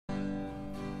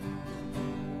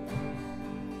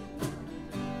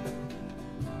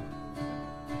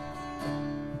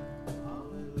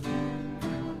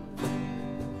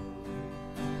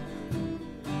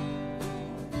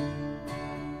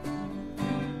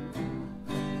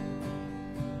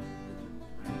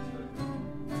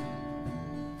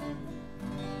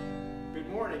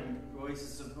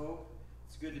Oasis of Hope.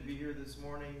 It's good to be here this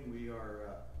morning. We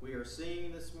are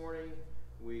singing this morning.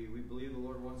 We believe the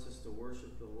Lord wants us to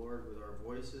worship the Lord with our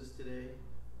voices today.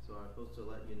 So I'm supposed to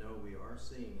let you know we are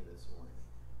singing this morning.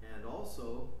 And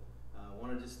also, I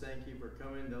want to just thank you for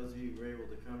coming, those of you who were able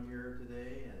to come here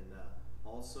today, and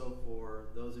also for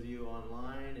those of you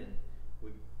online. And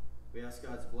we ask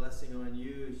God's blessing on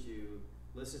you as you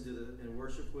listen to and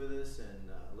worship with us and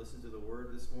listen to the Word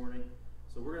this morning.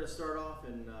 So we're going to start off,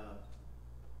 and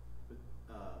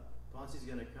Ponce's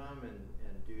going to come and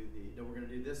we're going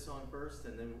to do this song first,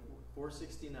 and then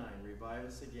 469, Revive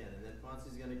Us Again. And then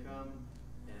Ponce's going to come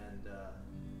and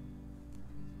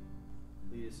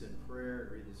lead us in prayer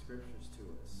and read the scriptures to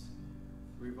us.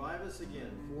 Revive Us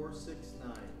Again,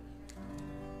 469.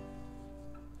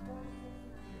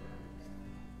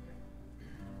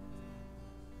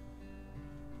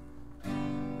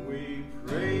 We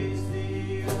praise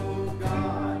thee, O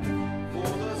God, for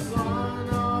the Son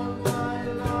of thy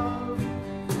love,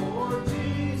 for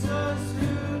Jesus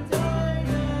who died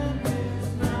and is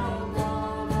now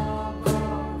gone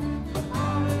above.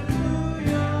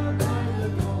 Hallelujah, thine the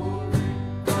glory.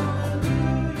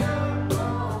 Hallelujah,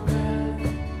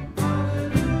 amen.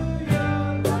 Hallelujah,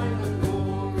 thine the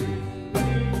glory.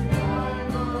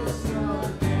 Revive us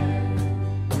again.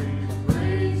 We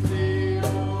praise thee, O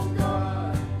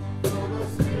God, for the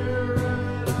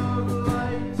Spirit of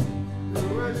light, who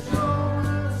has shown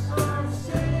us our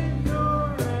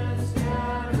Savior and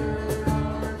scattered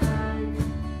our night.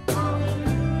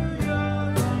 Hallelujah,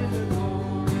 thine the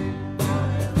glory.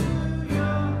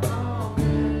 Hallelujah, amen.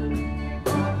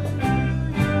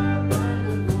 Hallelujah, thine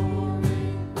the glory.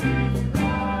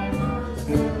 Revive us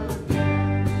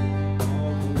again.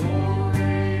 All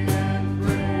glory and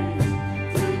praise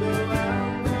to the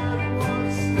Lamb that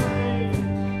was slain,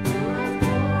 who has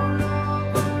borne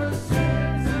all our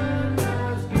sins and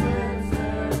has cleansed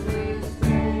every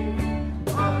stain.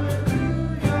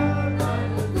 Hallelujah,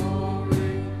 thine the glory.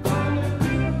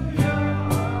 Hallelujah,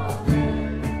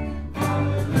 amen.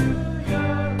 Hallelujah,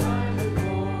 thine the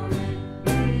glory.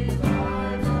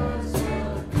 Revive us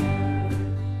again.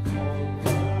 All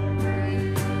glory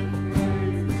and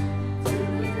praise to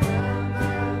the Lamb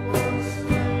that was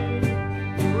slain,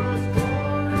 who has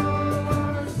borne all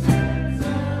our sins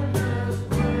and has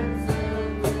cleansed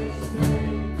every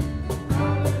stain.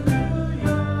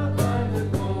 Hallelujah, thine the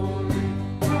glory.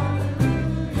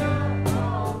 Hallelujah,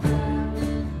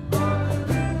 amen.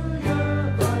 Hallelujah,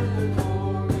 thine the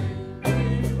glory.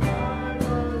 Revive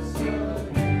us again.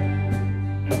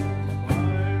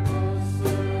 Revive us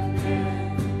again.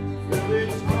 Fill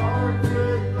each heart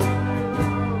with thy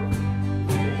love.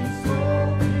 Each soul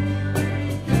be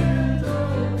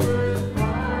rekindled with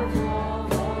fire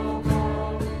from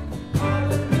above.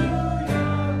 Hallelujah,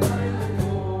 thine the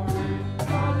glory.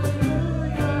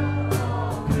 Hallelujah,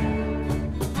 amen.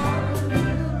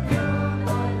 Hallelujah,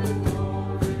 thine the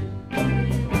glory.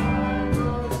 Revive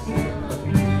us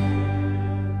again.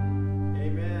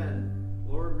 Amen.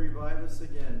 Lord, revive us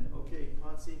again. Okay,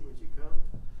 Ponce, would you come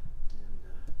and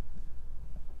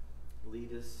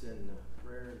lead us in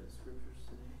prayer and the scriptures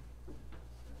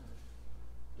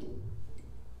today?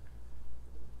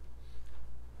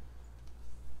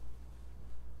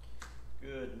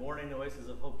 Good morning, Oasis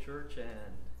of Hope Church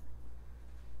and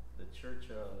the Church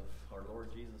of our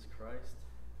Lord Jesus Christ.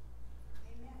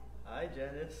 Amen. Hi,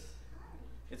 Janice.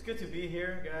 It's good to be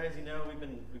here, guys. You know, we've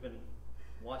been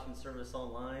watching service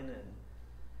online, and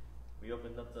we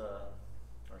opened up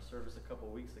our service a couple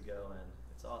weeks ago, and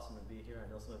it's awesome to be here. I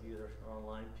know some of you are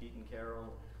online, Pete and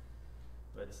Carol,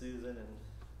 but Susan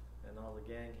and all the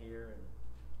gang here, and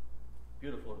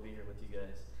beautiful to be here with you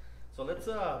guys. So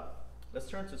let's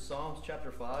turn to Psalms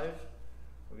chapter 5.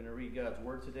 We're going to read God's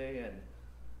Word today, and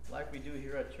like we do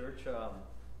here at church,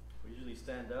 we usually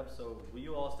stand up. So will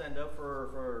you all stand up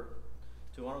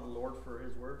to honor the Lord for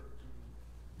His Word?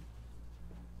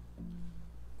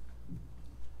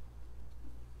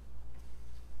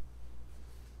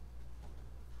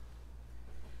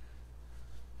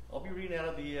 I'll be reading out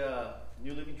of the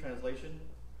New Living Translation,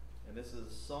 and this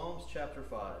is Psalms chapter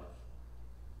 5.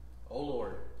 O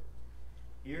Lord,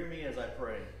 hear me as I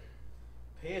pray.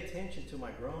 Pay attention to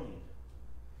my groaning.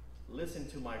 Listen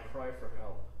to my cry for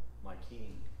help, my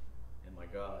King and my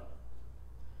God.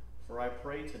 For I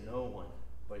pray to no one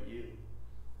but you.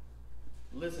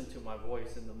 Listen to my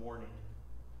voice in the morning.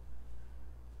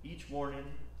 Each morning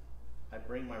I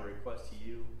bring my request to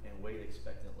you and wait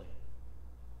expectantly.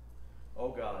 O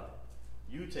God,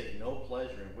 you take no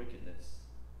pleasure in wickedness.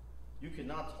 You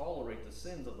cannot tolerate the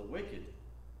sins of the wicked.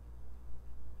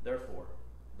 Therefore,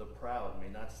 the proud may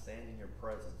not stand in your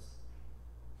presence.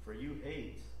 For you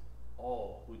hate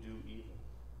all who do evil.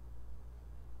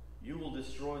 You will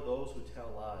destroy those who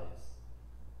tell lies.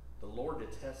 The Lord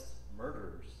detests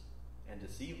murderers and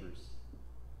deceivers.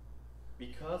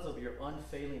 Because of your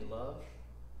unfailing love,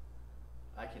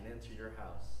 I can enter your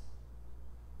house.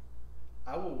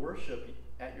 I will worship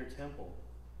at your temple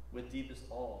with deepest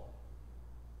awe.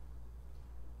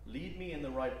 Lead me in the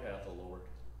right path, O Lord,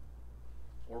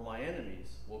 or my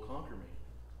enemies will conquer me.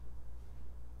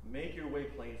 Make your way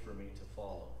plain for me to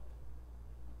follow.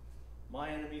 My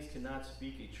enemies cannot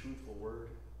speak a truthful word.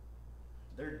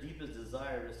 Their deepest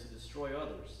desire is to destroy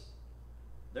others.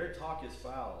 Their talk is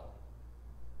foul,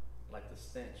 like the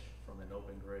stench from an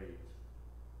open grave.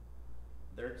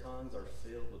 Their tongues are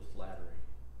filled with flattery.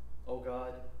 O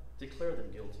God, declare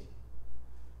them guilty.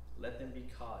 Let them be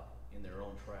caught in their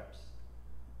own traps.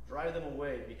 Drive them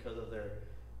away because of their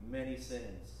many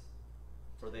sins,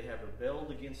 for they have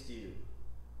rebelled against you.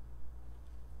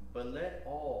 But let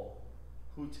all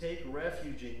who take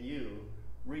refuge in you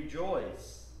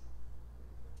rejoice.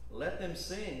 Let them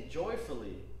sing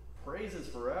joyfully, praises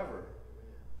forever.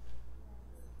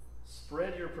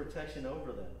 Spread your protection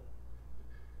over them,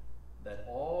 that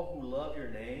all who love your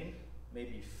name may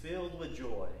be filled with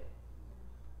joy.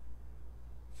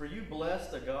 For you bless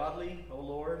the godly, O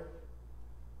Lord.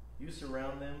 You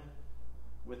surround them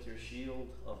with your shield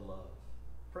of love.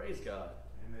 Praise God.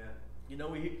 Amen. You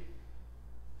know,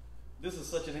 this is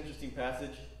such an interesting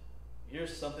passage.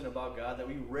 Here's something about God that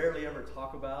we rarely ever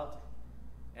talk about.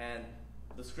 And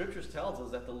the scriptures tells us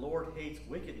that the Lord hates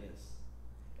wickedness.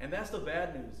 And that's the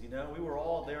bad news, you know. We were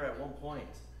all there at one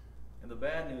point. And the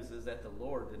bad news is that the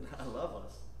Lord did not love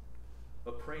us.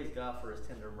 But praise God for his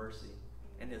tender mercy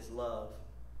and his love.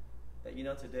 That, you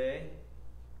know, today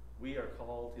we are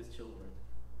called his children.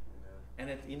 Amen.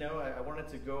 And, you know, I wanted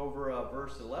to go over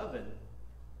verse 11.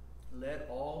 Let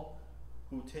all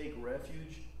who take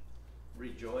refuge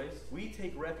rejoice. We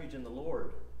take refuge in the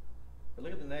Lord. But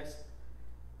look at the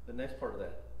next part of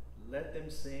that. Let them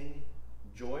sing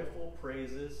joyful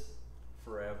praises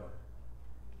forever.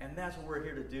 And that's what we're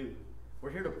here to do.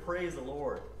 We're here to praise the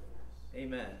Lord.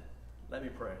 Amen. Let me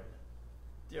pray.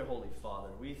 Dear Holy Father,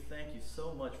 we thank you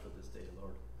so much for this day,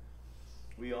 Lord.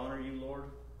 We honor you, Lord,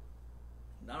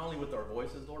 not only with our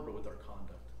voices, Lord, but with our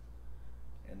conduct.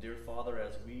 And dear Father,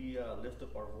 as we lift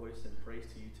up our voice in praise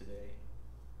to you today,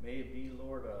 may it be,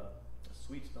 Lord, a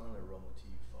sweet smelling aroma to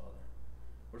you, Father.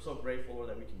 We're so grateful, Lord,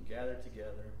 that we can gather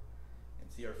together and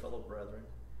see our fellow brethren.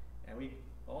 And we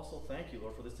also thank you,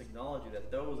 Lord, for this technology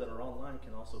that those that are online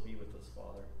can also be with us,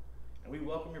 Father. And we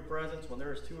welcome your presence when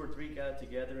there is 2 or 3 gathered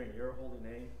together in your holy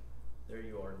name. There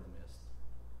you are in the midst.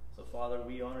 So, Father,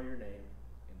 we honor your name.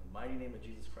 In the mighty name of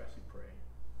Jesus Christ we pray.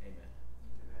 Amen.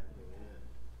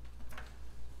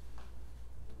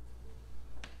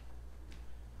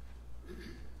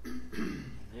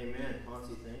 Amen. Amen.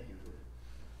 Ponzi, thank you for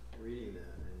reading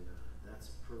that. And that's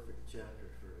a perfect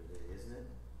chapter for today, isn't it?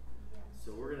 Yes.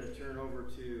 So we're going to turn over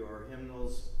to our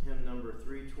hymnals, hymn number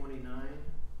 329.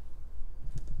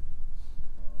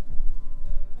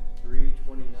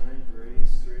 329,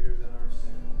 Grace Greater Than Our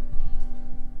Sin.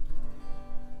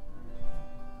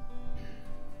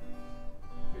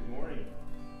 Good morning.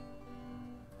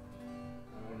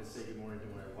 I wanted to say good morning to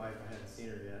my wife. I hadn't seen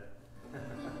her yet.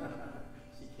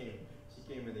 She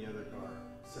came in the other car.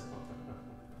 So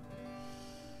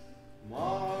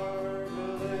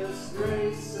marvelous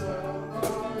grace of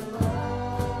our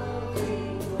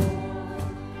loving Lord,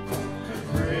 the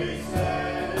grace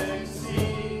that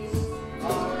exceeds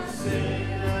our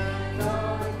sin and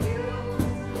our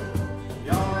guilt,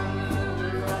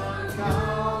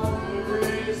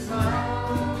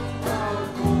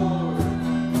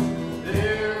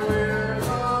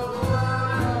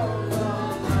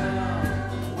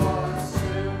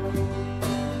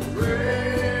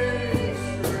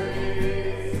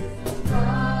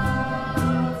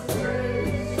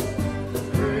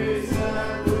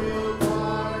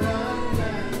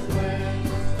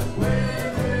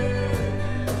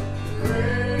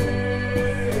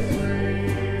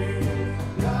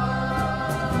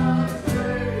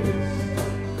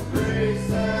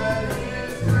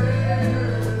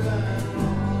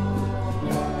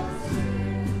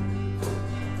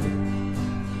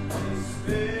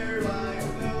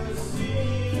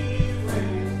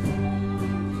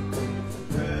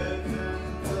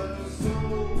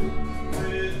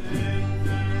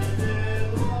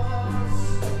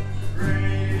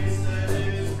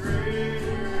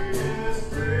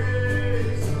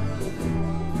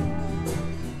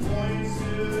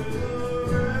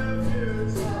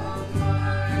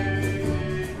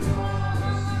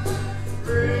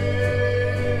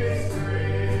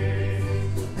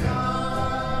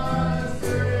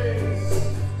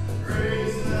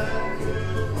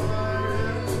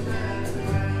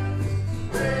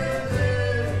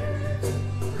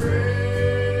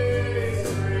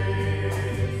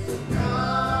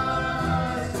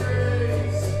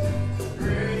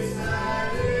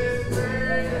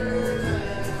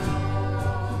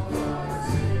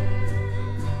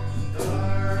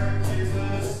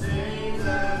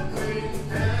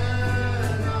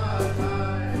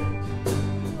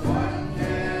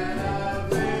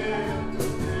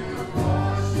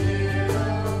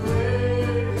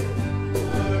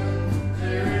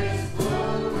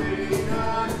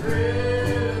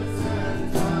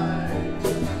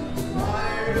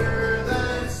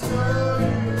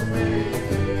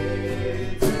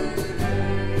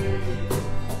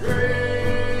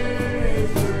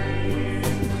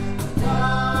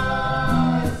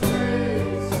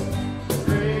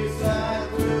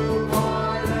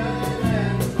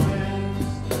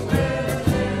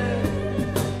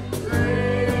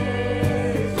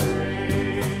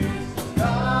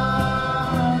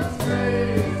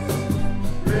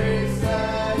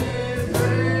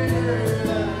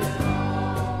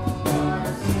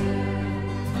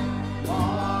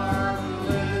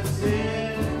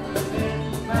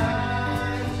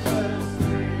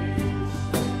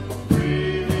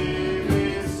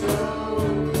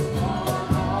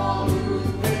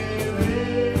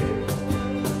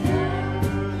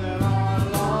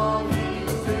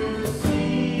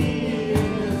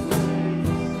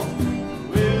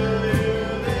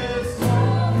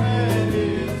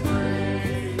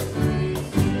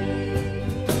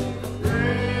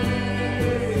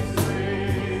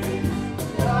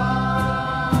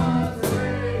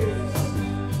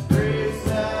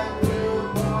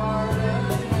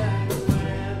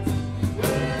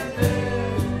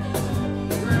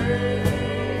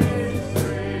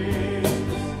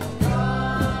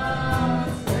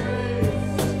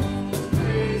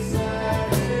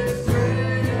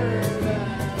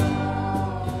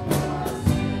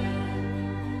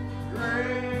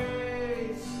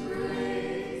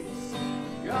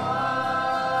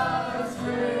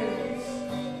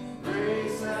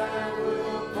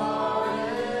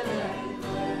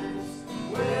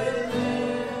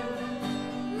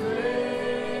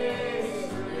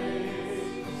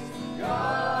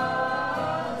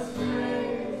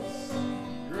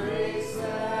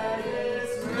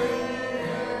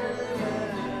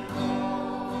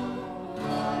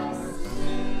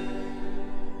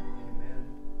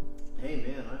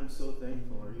 so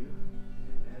thankful, are you?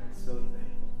 So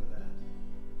thankful for that.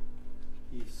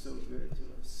 He's so good to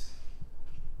us.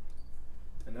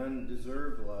 An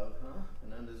undeserved love, huh?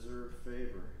 An undeserved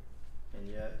favor. And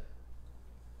yet,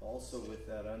 also with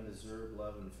that undeserved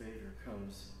love and favor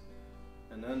comes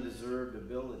an undeserved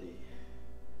ability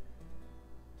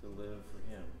to live for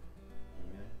Him.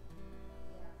 Amen.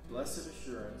 Blessed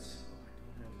assurance. Oh, I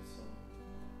don't have the song.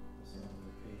 The song on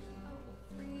the page.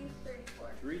 334.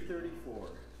 334.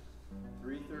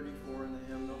 334 in the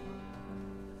hymnal.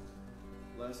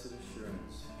 Blessed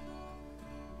assurance.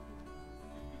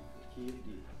 Key of D.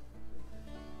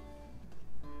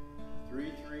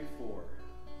 334.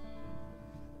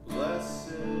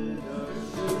 Blessed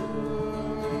assurance,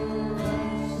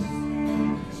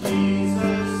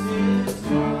 Jesus is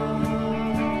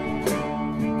mine.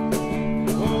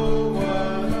 Oh,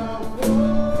 what a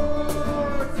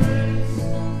foretaste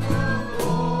of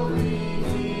glory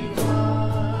divine,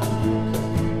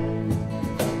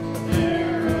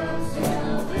 heir of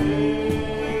salvation,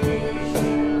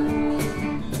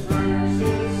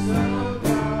 purchase of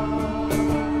God,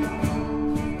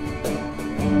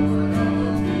 born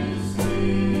of His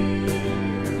Spirit,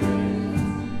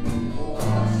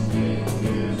 washed in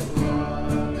His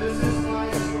blood. This is my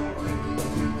story.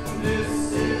 This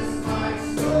is my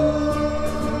story.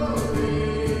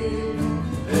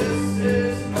 This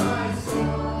is my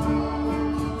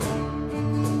song,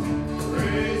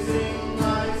 praising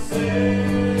my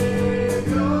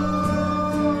Savior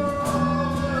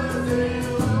all the day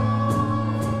long.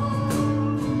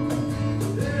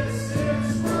 This is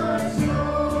my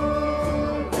story.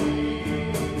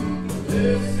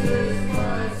 This is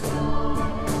my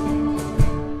song,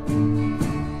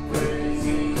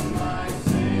 praising my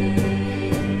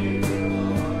Savior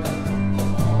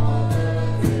all the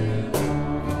day long.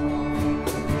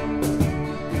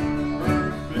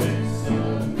 Perfect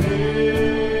submission,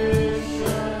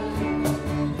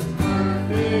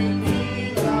 perfect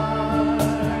delight,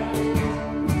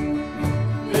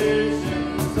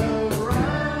 visions of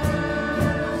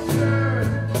rapture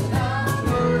now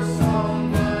burst on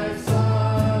my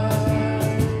sight.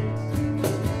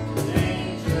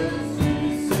 Angels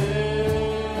descending,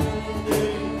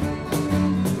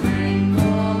 bring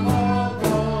from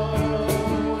above,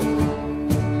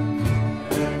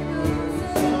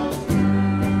 echoes of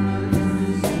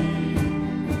mercy,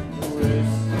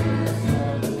 whispers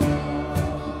of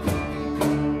love.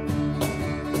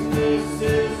 This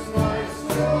is my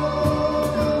story.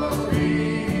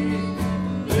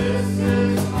 This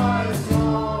is my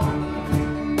song,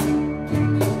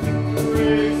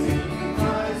 praising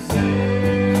my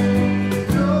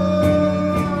Savior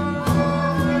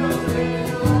all the day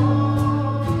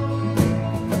long.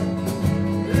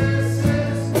 This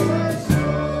is my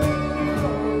story.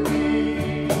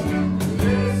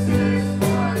 This is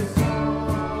my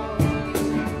song,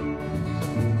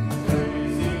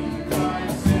 praising my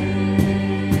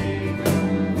Savior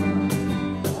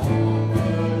all the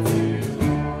day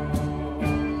long.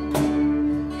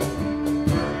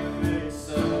 Perfect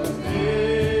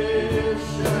submission,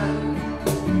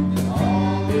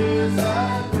 all is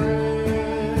at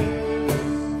rest.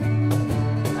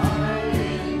 I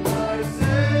in my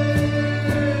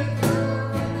Savior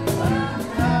am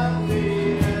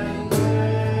happy and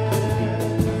blessed,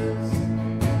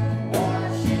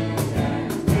 watching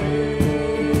and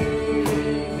waiting,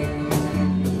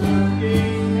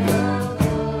 looking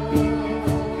above,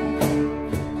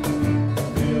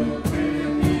 filled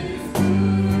with His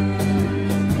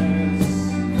goodness,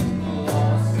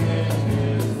 lost in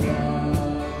His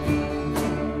love.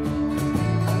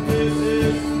 This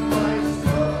is my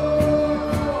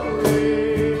story.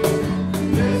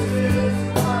 This is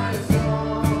my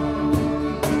song,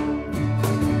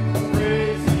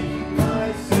 praising my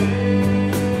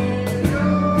Savior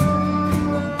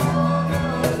all the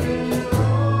day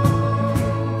long.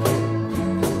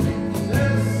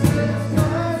 This is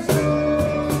my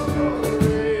story.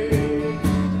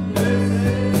 This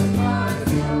is my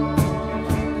song,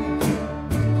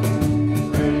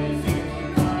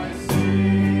 praising my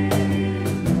Savior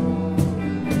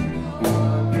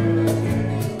all the day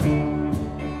long.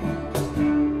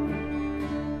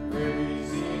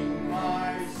 Praising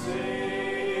my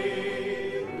Savior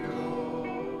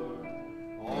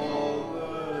all the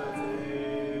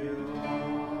day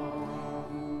long.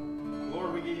 Lord,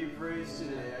 we give you praise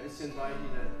today. I just invite you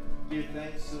to give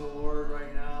thanks to the Lord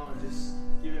right now and just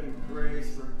give Him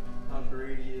praise for how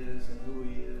great He is and who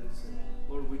He is. And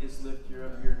Lord, we just lift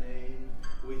up your name.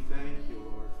 We thank you,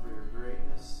 Lord, for your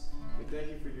greatness. We thank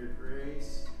you for your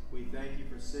grace. We thank you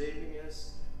for saving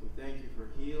us. We thank you for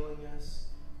healing us.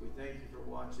 We thank you for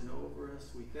watching over us.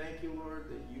 We thank you, Lord,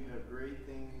 that you have great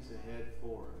things ahead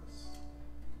for us.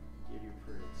 Give you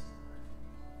praise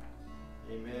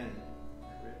tonight. Amen.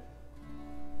 Rick?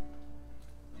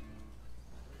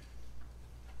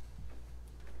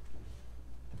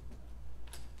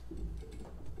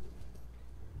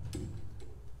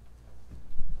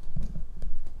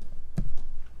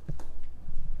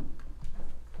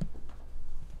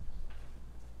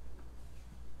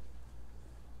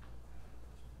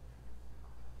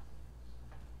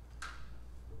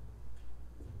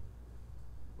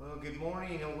 Well, good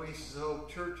morning, Oasis Hope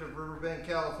Church of Riverbank,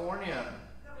 California.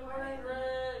 Good morning,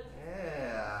 Rick.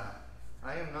 Yeah.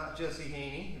 I am not Jesse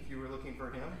Haney, if you were looking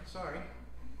for him. Sorry.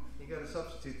 He got a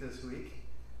substitute this week.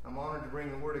 I'm honored to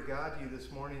bring the Word of God to you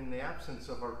this morning in the absence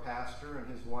of our pastor and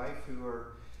his wife, who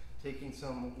are taking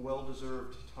some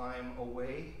well-deserved time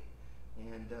away.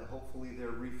 And hopefully they're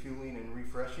refueling and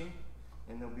refreshing,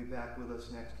 and they'll be back with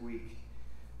us next week.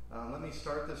 Let me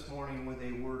start this morning with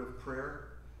a word of prayer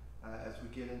as we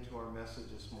get into our message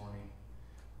this morning.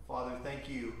 Father, thank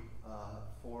you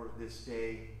for this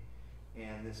day,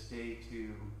 and this day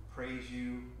to praise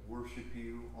you, worship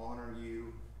you, honor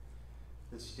you,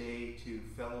 this day to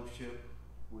fellowship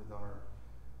with our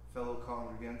fellow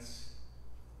congregants,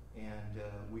 and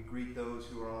we greet those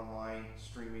who are online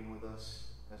streaming with us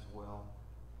as well.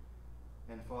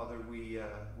 And Father, we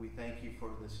thank you for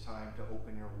this time to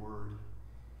open your word.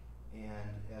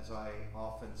 And as I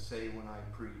often say when I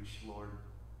preach, Lord,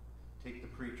 take the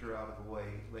preacher out of the way.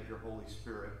 Let your Holy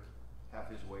Spirit have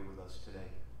his way with us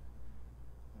today.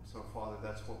 And so, Father,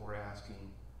 that's what we're asking.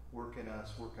 Work in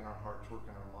us, work in our hearts, work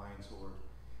in our minds, Lord,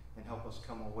 and help us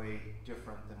come away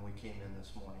different than we came in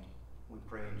this morning. We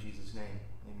pray in Jesus' name.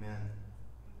 Amen.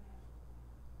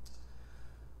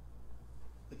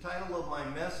 The title of my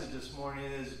message this morning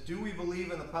is, Do We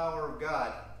Believe in the Power of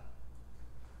God?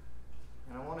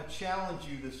 And I want to challenge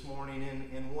you this morning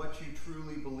in what you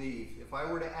truly believe. If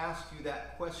I were to ask you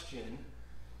that question,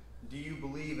 do you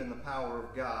believe in the power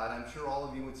of God? I'm sure all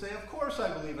of you would say, of course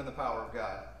I believe in the power of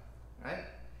God. Right?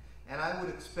 And I would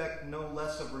expect no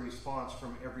less of a response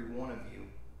from every one of you.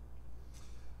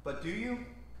 But do you?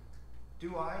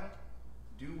 Do I?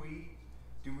 Do we?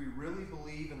 Do we really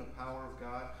believe in the power of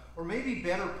God? Or maybe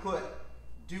better put,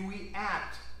 do we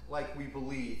act like we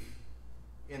believe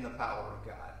in the power of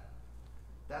God?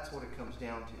 That's what it comes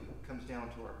down to. It comes down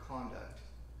to our conduct.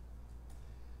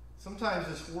 Sometimes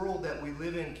this world that we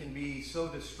live in can be so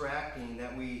distracting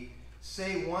that we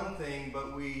say one thing,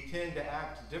 but we tend to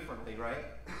act differently, right?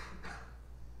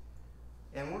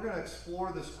 And we're going to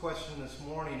explore this question this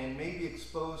morning and maybe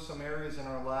expose some areas in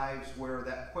our lives where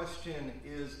that question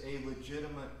is a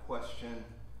legitimate question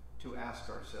to ask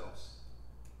ourselves.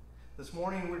 This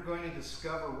morning we're going to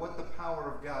discover what the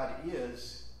power of God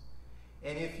is,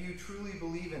 and if you truly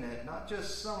believe in it, not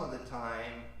just some of the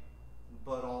time,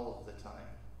 but all of the time.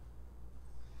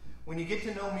 When you get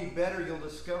to know me better, you'll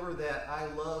discover that I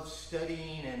love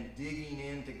studying and digging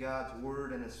into God's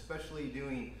Word, and especially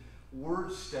doing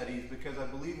word studies, because I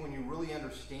believe when you really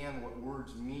understand what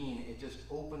words mean, it just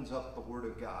opens up the Word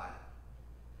of God.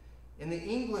 In the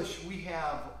English, we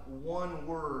have one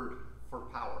word for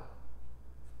power.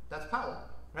 That's power,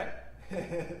 right?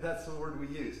 That's the word we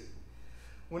use.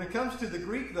 When it comes to the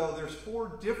Greek, though, there's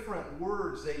 4 different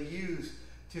words they use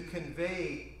to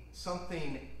convey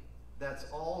something that's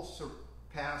all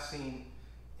surpassing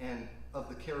and of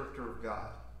the character of God.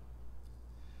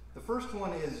 The first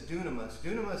one is dunamis.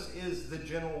 Dunamis is the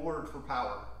general word for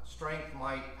power. Strength,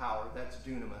 might, power. That's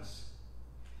dunamis.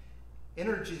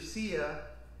 Energesia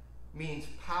means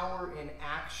power in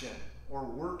action or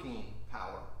working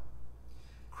power.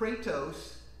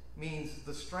 Kratos means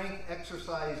the strength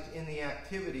exercised in the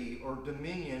activity or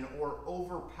dominion or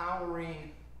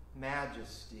overpowering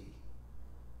majesty.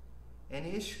 And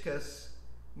ischus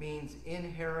means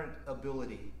inherent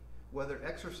ability, whether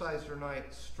exercised or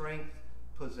not, strength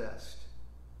possessed.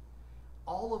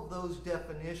 All of those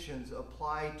definitions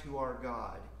apply to our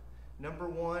God. Number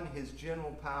 1, his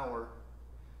general power.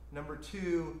 Number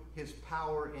 2, his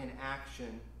power in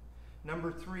action.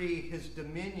 Number 3, his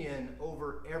dominion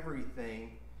over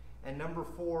everything. And number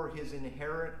 4, his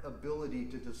inherent ability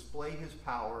to display his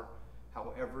power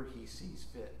however he sees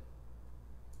fit.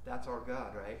 That's our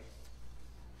God, right?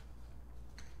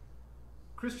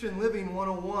 Christian Living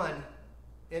 101,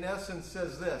 in essence,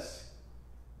 says this: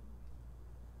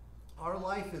 our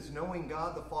life is knowing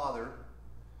God the Father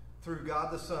through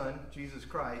God the Son, Jesus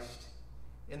Christ,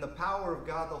 in the power of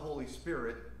God the Holy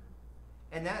Spirit,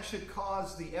 and that should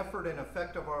cause the effort and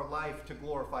effect of our life to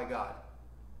glorify God.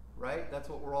 Right? That's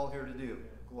what we're all here to do.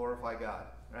 Glorify God.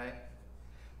 Right?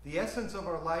 The essence of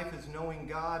our life is knowing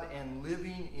God and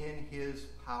living in His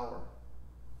power.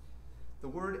 The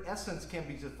word essence can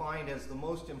be defined as the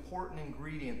most important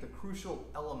ingredient, the crucial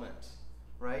element,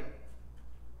 right?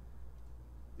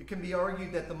 It can be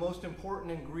argued that the most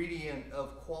important ingredient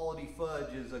of quality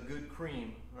fudge is a good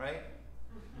cream, right?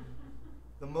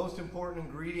 The most important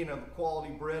ingredient of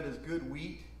quality bread is good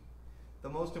wheat. The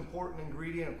most important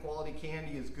ingredient of quality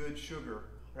candy is good sugar,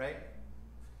 right?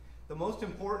 The most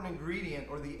important ingredient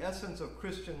or the essence of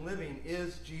Christian living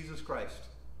is Jesus Christ,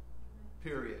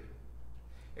 period.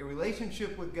 A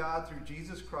relationship with God through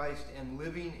Jesus Christ and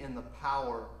living in the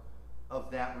power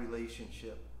of that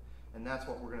relationship. And that's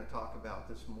what we're going to talk about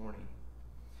this morning.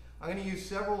 I'm going to use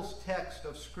several texts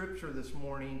of Scripture this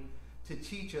morning to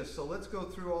teach us. So let's go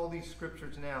through all these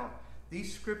Scriptures now.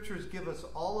 These Scriptures give us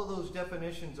all of those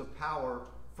definitions of power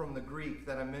from the Greek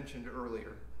that I mentioned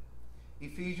earlier.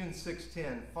 Ephesians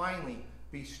 6:10, finally,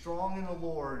 be strong in the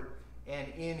Lord and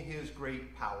in His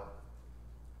great power.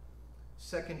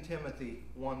 2 Timothy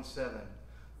 1:7,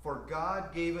 for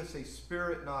God gave us a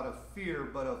spirit not of fear,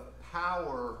 but of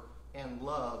power and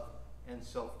love and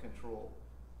self-control.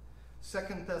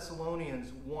 2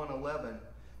 Thessalonians 1:11,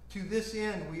 to this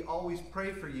end we always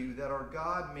pray for you, that our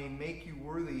God may make you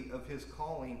worthy of His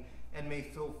calling and may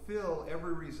fulfill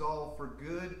every resolve for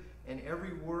good and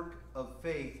every work of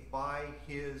faith by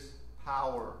His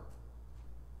power.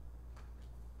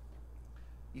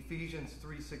 Ephesians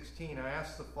 3:16, I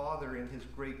ask the Father in His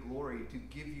great glory to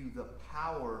give you the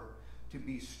power to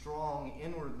be strong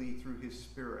inwardly through His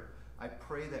Spirit. I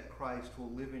pray that Christ will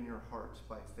live in your hearts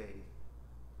by faith.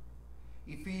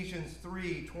 Ephesians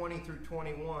 3:20 through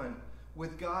 21,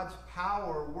 with God's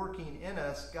power working in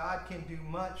us, God can do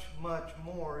much, much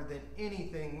more than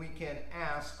anything we can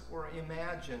ask or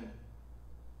imagine.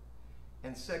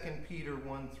 And 2 Peter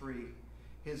 1:3,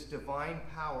 His divine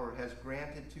power has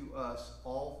granted to us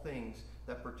all things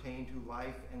that pertain to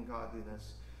life and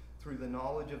godliness through the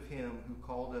knowledge of Him who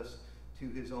called us to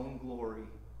His own glory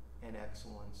and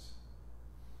excellence.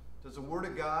 Does the Word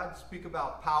of God speak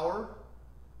about power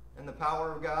and the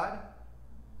power of God?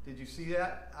 Did you see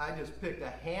that? I just picked a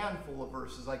handful of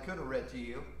verses I could have read to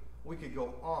you. We could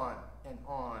go on and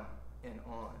on and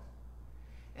on.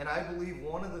 And I believe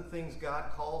one of the things God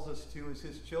calls us to as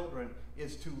His children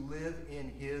is to live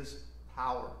in His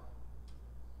power.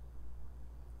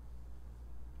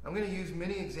 I'm going to use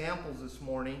many examples this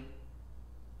morning.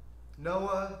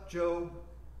 Noah, Job,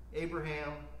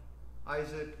 Abraham,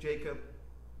 Isaac, Jacob,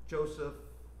 Joseph,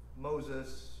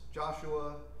 Moses,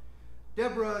 Joshua,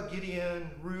 Deborah, Gideon,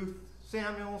 Ruth,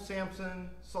 Samuel, Samson,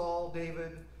 Saul,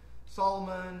 David,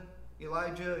 Solomon,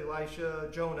 Elijah, Elisha,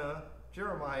 Jonah,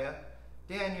 Jeremiah,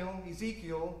 Daniel,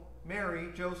 Ezekiel, Mary,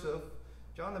 Joseph,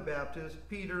 John the Baptist,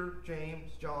 Peter,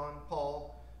 James, John,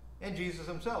 Paul, and Jesus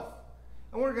Himself.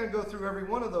 And we're going to go through every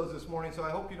one of those this morning, so I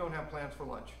hope you don't have plans for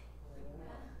lunch.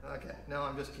 Okay, no,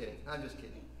 I'm just kidding. I'm just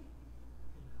kidding.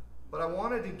 But I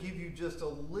wanted to give you just a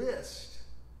list,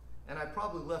 and I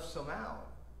probably left some out,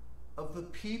 of the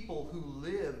people who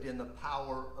lived in the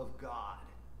power of God.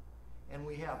 And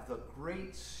we have the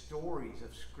great stories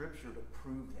of Scripture to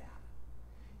prove that.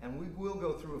 And we will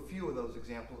go through a few of those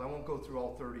examples. I won't go through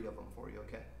all 30 of them for you,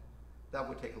 okay? That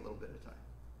would take a little bit of time.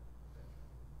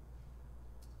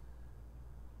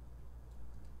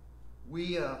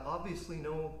 We obviously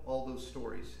know all those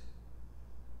stories.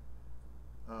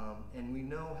 And we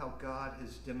know how God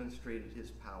has demonstrated His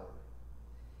power.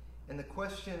 And the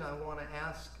question I want to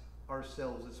ask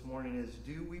ourselves this morning is,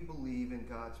 do we believe in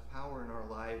God's power in our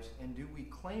lives, and do we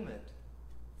claim it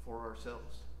for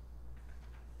ourselves?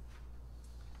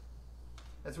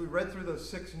 As we read through those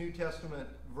 6 New Testament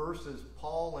verses,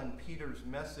 Paul and Peter's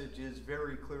message is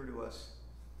very clear to us.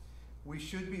 We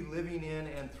should be living in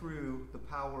and through the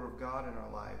power of God in our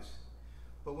lives.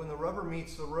 But when the rubber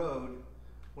meets the road,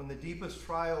 when the deepest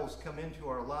trials come into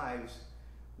our lives,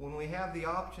 when we have the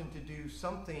option to do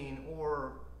something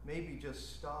or maybe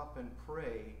just stop and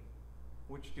pray,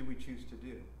 which do we choose to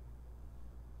do?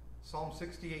 Psalm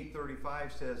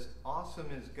 68:35 says, awesome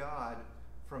is God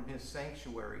from His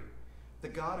sanctuary, the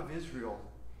God of Israel.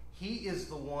 He is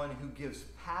the one who gives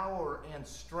power and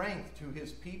strength to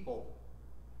His people.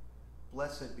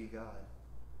 Blessed be God.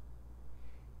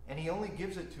 And He only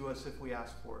gives it to us if we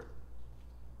ask for it.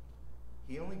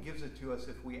 He only gives it to us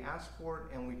if we ask for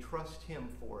it and we trust Him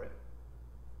for it.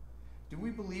 Do we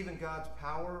believe in God's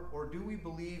power, or do we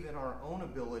believe in our own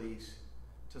abilities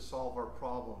to solve our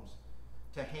problems,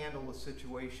 to handle a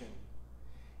situation?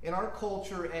 In our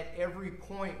culture, at every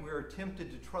point, we are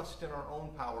tempted to trust in our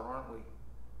own power, aren't we?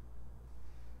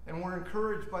 And we're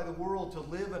encouraged by the world to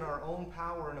live in our own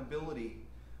power and ability.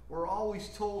 We're always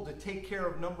told to take care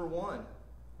of number one,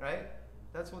 right?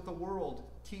 That's what the world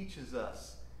teaches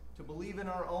us, to believe in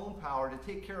our own power, to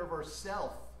take care of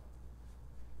ourselves.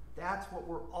 That's what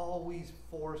we're always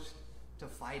forced to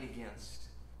fight against.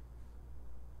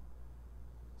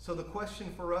 So the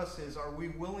question for us is, are we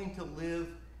willing to live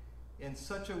in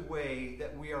such a way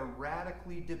that we are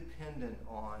radically dependent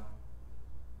on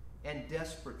and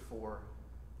desperate for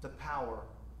the power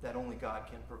that only God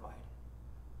can provide?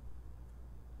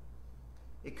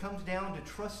 It comes down to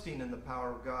trusting in the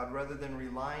power of God rather than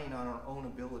relying on our own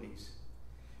abilities.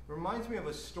 It reminds me of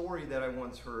a story that I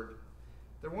once heard.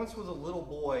 There once was a little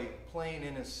boy playing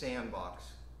in his sandbox.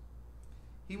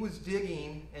 He was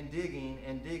digging and digging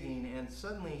and digging, and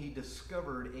suddenly he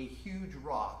discovered a huge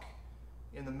rock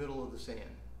in the middle of the sand.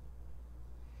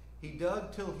 He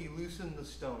dug till he loosened the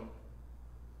stone.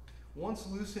 Once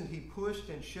loosened, he pushed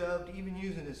and shoved, even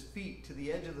using his feet, to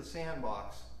the edge of the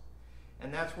sandbox.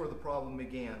 And that's where the problem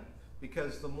began,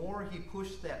 because the more he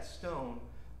pushed that stone,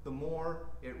 the more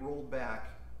it rolled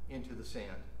back into the sand.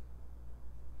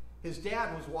 His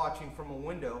dad was watching from a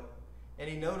window, and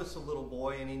he noticed the little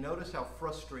boy, and he noticed how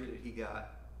frustrated he got,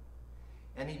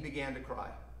 and he began to cry.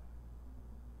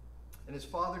 And his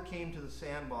father came to the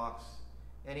sandbox,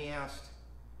 and he asked,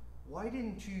 "Why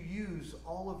didn't you use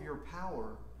all of your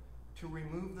power to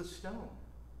remove the stone?"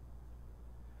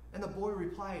 And the boy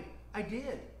replied, "I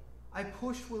did. I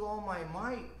pushed with all my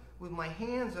might, with my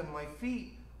hands and my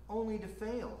feet, only to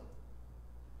fail."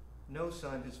 "No,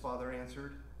 son," his father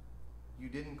answered, "you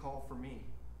didn't call for me."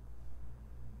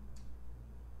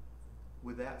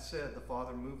 With that said, the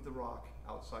father moved the rock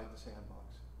outside the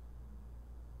sandbox.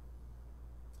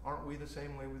 Aren't we the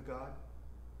same way with God?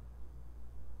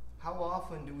 How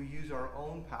often do we use our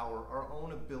own power, our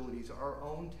own abilities, our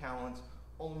own talents,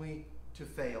 only to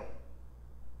fail?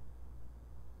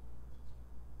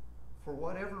 For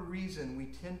whatever reason, we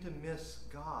tend to miss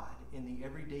God in the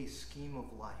everyday scheme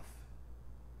of life.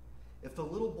 If the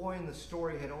little boy in the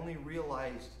story had only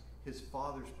realized his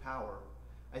father's power,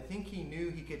 I think he knew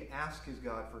he could ask his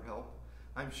God for help.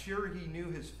 I'm sure he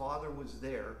knew his father was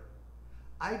there.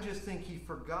 I just think he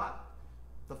forgot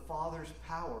the father's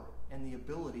power and the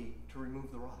ability to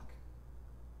remove the rock.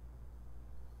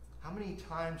 How many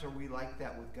times are we like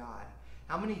that with God?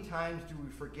 How many times do we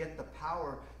forget the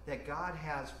power that God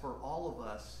has for all of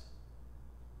us,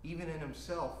 even in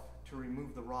himself, to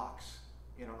remove the rocks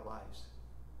in our lives?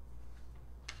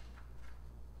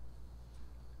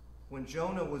 When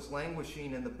Jonah was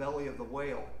languishing in the belly of the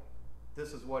whale,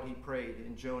 this is what he prayed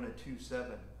in Jonah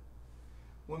 2:7.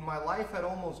 "When my life had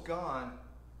almost gone,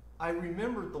 I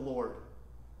remembered the Lord.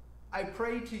 I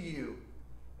prayed to you,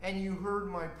 and you heard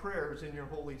my prayers in your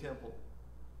holy temple."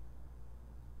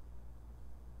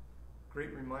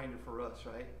 Great reminder for us,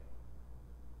 right?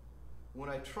 When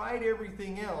I tried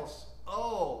everything else,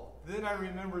 then I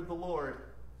remembered the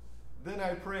Lord. Then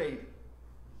I prayed.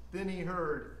 Then he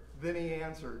heard. Then he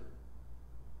answered.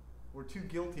 We're too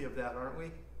guilty of that, aren't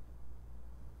we?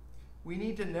 We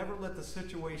need to never let the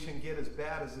situation get as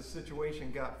bad as the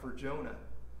situation got for Jonah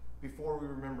before we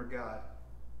remember God.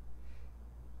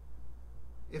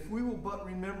 If we will but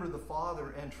remember the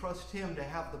Father and trust him to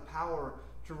have the power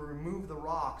to remove the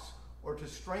rocks or to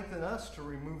strengthen us to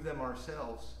remove them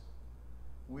ourselves,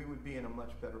 we would be in a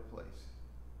much better place.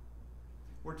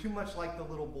 We're too much like the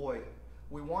little boy.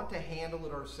 We want to handle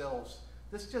it ourselves.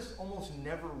 This just almost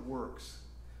never works.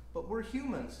 But we're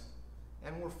humans,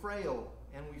 and we're frail,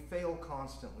 and we fail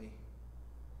constantly.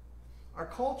 Our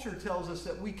culture tells us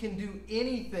that we can do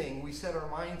anything we set our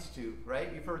minds to,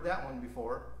 right? You've heard that one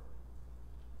before.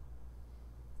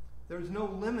 There's no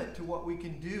limit to what we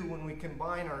can do when we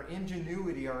combine our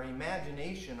ingenuity, our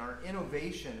imagination, our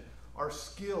innovation, our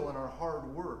skill, and our hard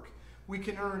work. We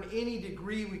can earn any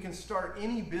degree, we can start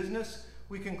any business,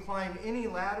 we can climb any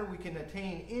ladder, we can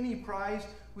attain any prize,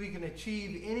 we can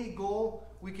achieve any goal,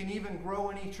 we can even grow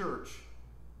any church.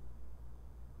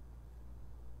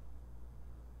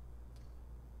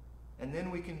 And then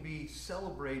we can be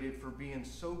celebrated for being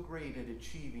so great at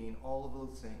achieving all of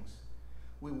those things.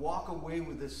 We walk away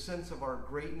with this sense of our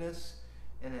greatness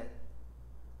and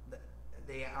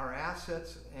our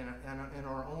assets and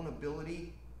our own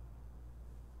ability.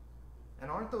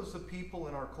 And aren't those the people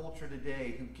in our culture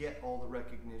today who get all the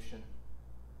recognition?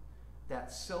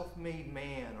 That self-made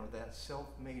man or that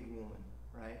self-made woman,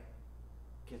 right,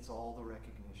 gets all the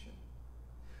recognition.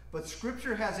 But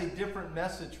Scripture has a different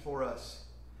message for us.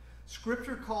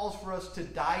 Scripture calls for us to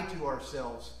die to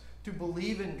ourselves, to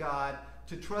believe in God,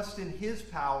 to trust in his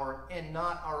power and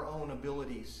not our own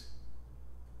abilities.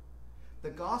 The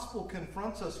gospel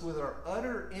confronts us with our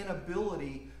utter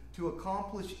inability to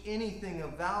accomplish anything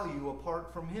of value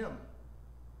apart from him.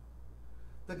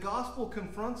 The gospel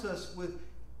confronts us with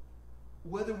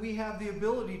whether we have the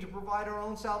ability to provide our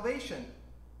own salvation,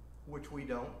 which we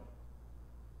don't.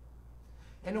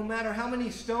 And no matter how many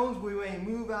stones we may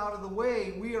move out of the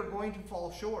way, we are going to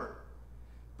fall short.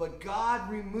 But God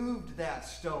removed that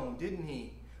stone, didn't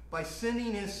he? By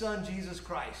sending his son, Jesus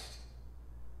Christ.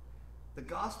 The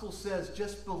gospel says,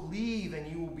 just believe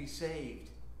and you will be saved.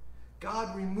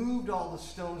 God removed all the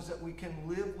stones that we can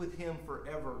live with him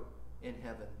forever in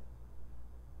heaven.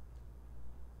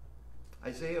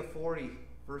 Isaiah 40,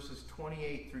 verses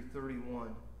 28 through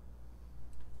 31.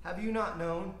 Have you not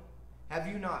known? Have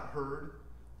you not heard?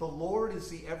 The Lord is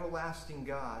the everlasting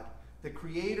God, the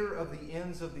creator of the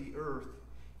ends of the earth.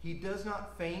 He does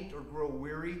not faint or grow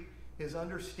weary. His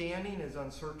understanding is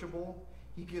unsearchable.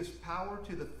 He gives power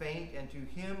to the faint, and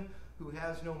to him who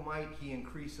has no might he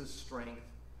increases strength.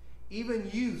 Even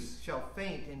youths shall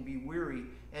faint and be weary,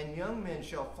 and young men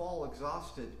shall fall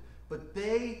exhausted. But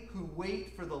they who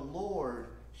wait for the Lord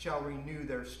shall renew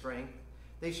their strength.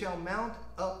 They shall mount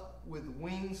up with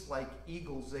wings like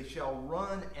eagles. They shall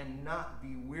run and not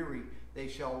be weary. They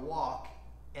shall walk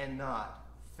and not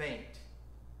faint.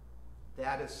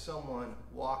 That is someone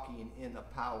walking in the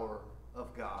power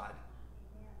of God.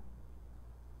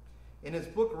 In his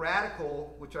book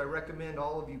Radical, which I recommend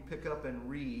all of you pick up and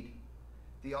read,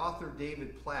 the author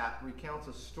David Platt recounts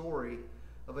a story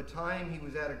of a time he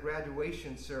was at a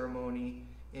graduation ceremony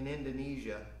in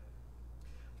Indonesia.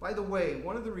 By the way,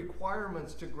 one of the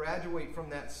requirements to graduate from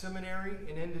that seminary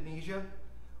in Indonesia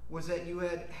was that you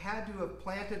had to have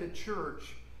planted a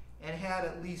church and had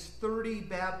at least 30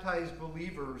 baptized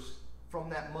believers from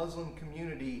that Muslim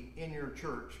community in your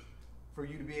church for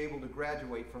you to be able to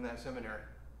graduate from that seminary.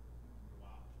 Wow.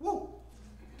 Woo!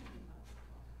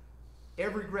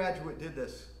 Every graduate did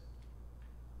this.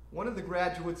 One of the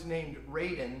graduates named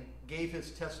Raiden gave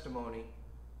his testimony.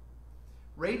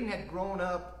 Raiden had grown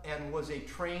up and was a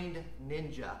trained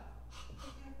ninja.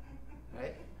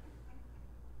 Right?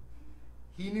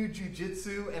 He knew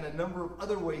jujitsu and a number of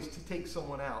other ways to take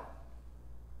someone out.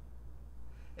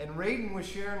 And Raiden was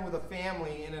sharing with a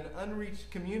family in an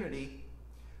unreached community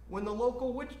when the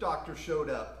local witch doctor showed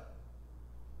up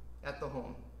at the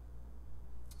home.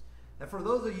 And for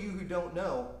those of you who don't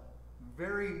know,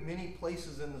 very many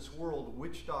places in this world,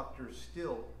 witch doctors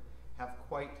still have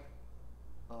quite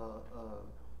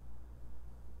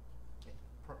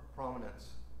prominence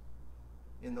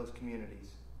in those communities.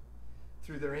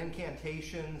 Through their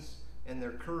incantations and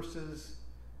their curses,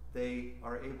 they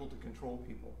are able to control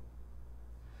people.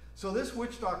 So this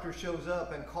witch doctor shows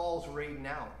up and calls Raiden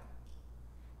out.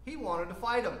 He wanted to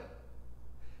fight him.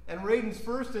 And Raiden's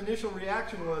first initial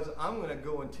reaction was, I'm going to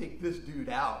go and take this dude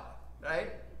out, right?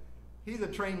 He's a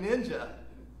trained ninja.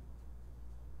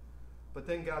 But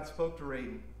then God spoke to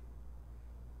Raiden.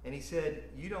 And he said,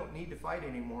 you don't need to fight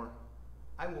anymore.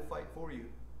 I will fight for you.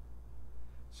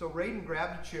 So Raiden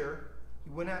grabbed a chair.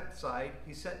 He went outside.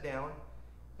 He sat down.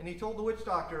 And he told the witch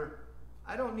doctor,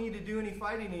 I don't need to do any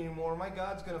fighting anymore. My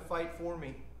God's going to fight for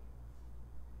me.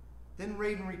 Then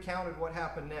Raiden recounted what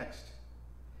happened next.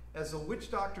 As the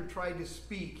witch doctor tried to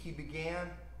speak, he began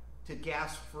to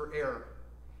gasp for air.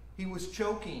 He was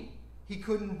choking. He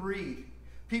couldn't breathe.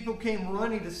 People came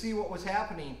running to see what was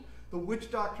happening. The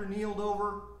witch doctor kneeled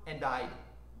over and died.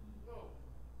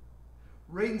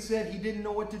 Raiden said he didn't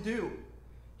know what to do.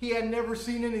 He had never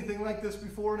seen anything like this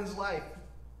before in his life.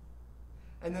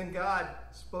 And then God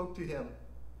spoke to him.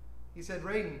 He said,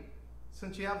 Raiden,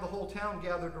 since you have the whole town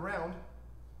gathered around,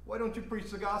 why don't you preach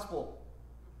the gospel?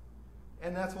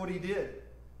 And that's what he did.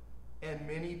 And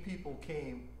many people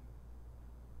came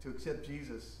to accept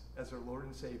Jesus as their Lord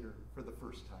and Savior for the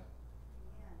first time.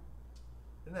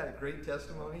 Isn't that a great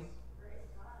testimony?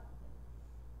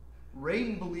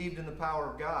 Raiden believed in the power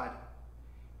of God.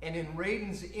 And in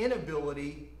Raiden's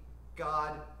inability,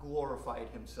 God glorified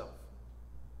himself.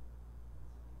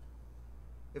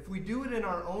 If we do it in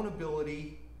our own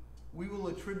ability, we will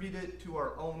attribute it to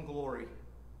our own glory.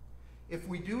 If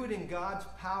we do it in God's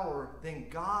power, then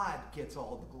God gets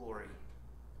all the glory.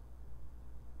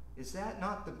 Is that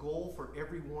not the goal for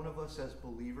every one of us as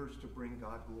believers, to bring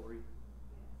God glory?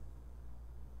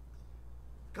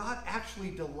 God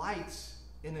actually delights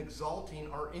in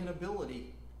exalting our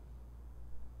inability.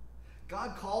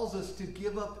 God calls us to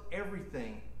give up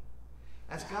everything.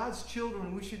 As God's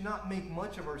children, we should not make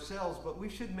much of ourselves, but we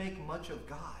should make much of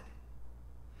God.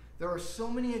 There are so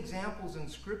many examples in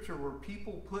Scripture where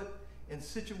people put in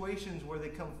situations where they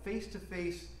come face to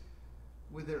face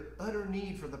with their utter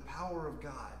need for the power of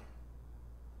God.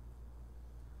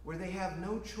 where they have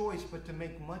no choice but to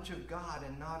make much of God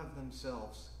and not of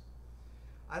themselves.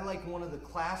 I like one of the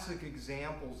classic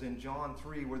examples in John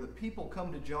 3, where the people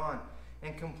come to John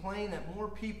and complain that more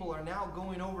people are now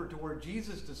going over to where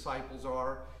Jesus' disciples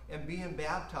are and being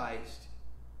baptized.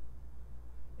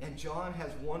 And John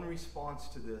has one response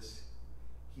to this.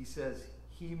 He says,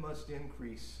 "He must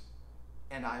increase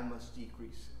and I must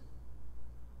decrease."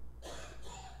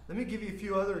 Let me give you a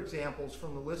few other examples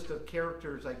from the list of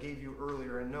characters I gave you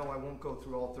earlier. And no, I won't go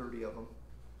through all 30 of them,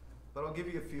 but I'll give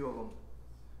you a few of them.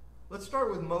 Let's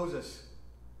start with Moses.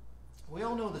 We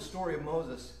all know the story of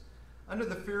Moses. Under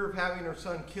the fear of having her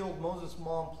son killed, Moses'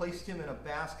 mom placed him in a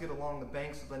basket along the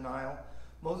banks of the Nile.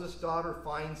 Moses' daughter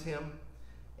finds him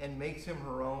and makes him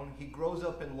her own. He grows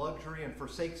up in luxury and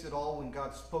forsakes it all when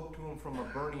God spoke to him from a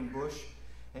burning bush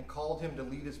and called him to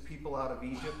lead his people out of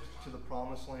Egypt to the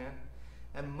promised land.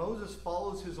 And Moses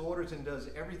follows his orders and does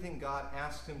everything God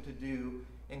asked him to do,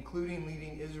 including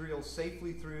leading Israel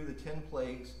safely through the 10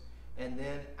 plagues and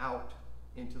then out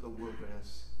into the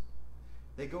wilderness.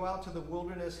 They go out to the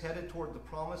wilderness headed toward the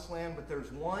promised land, but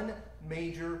there's one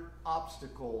major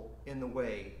obstacle in the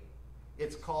way.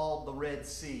 It's called the Red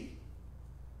Sea.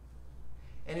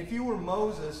 And if you were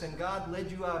Moses and God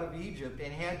led you out of Egypt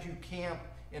and had you camp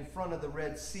in front of the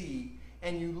Red Sea,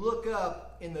 and you look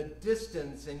up in the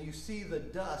distance and you see the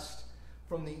dust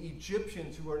from the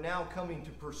Egyptians who are now coming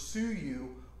to pursue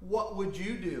you, what would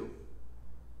you do?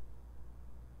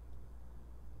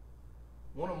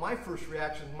 One of my first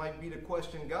reactions might be to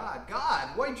question God.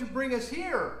 God, why'd you bring us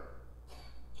here?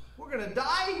 We're going to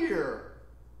die here.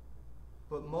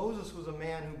 But Moses was a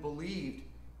man who believed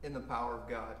in the power of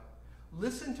God.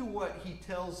 Listen to what he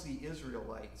tells the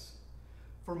Israelites.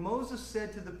 For Moses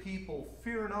said to the people,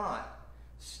 "Fear not,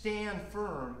 stand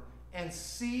firm, and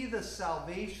see the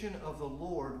salvation of the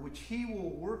Lord, which he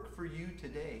will work for you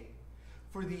today.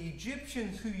 For the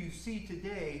Egyptians who you see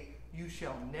today, you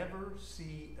shall never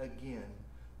see again.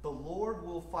 The Lord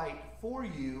will fight for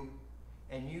you,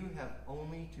 and you have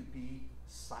only to be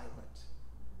silent."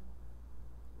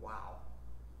 Wow.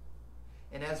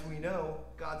 And as we know,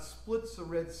 God splits the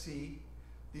Red Sea.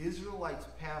 The Israelites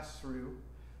pass through.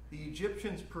 The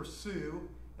Egyptians pursue.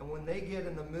 And when they get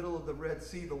in the middle of the Red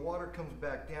Sea, the water comes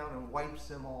back down and wipes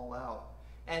them all out.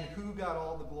 And who got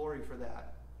all the glory for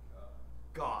that?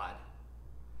 God.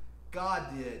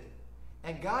 God did.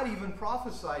 And God even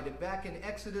prophesied it back in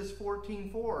Exodus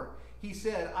 14:4. He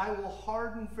said, "I will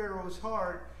harden Pharaoh's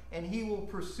heart, and he will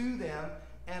pursue them,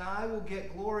 and I will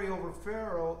get glory over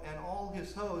Pharaoh and all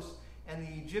his hosts, and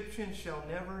the Egyptians shall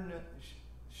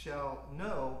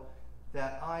know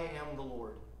that I am the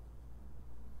Lord."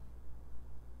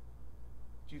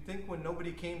 Do you think when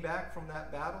nobody came back from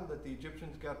that battle that the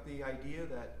Egyptians got the idea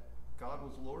that God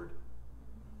was Lord?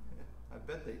 I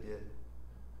bet they did.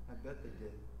 I bet they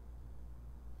did.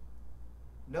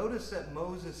 Notice that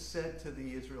Moses said to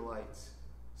the Israelites,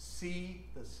 "See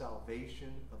the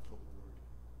salvation of the Lord."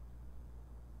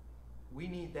 We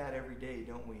need that every day,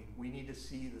 don't we? We need to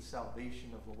see the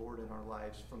salvation of the Lord in our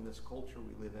lives from this culture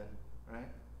we live in, right?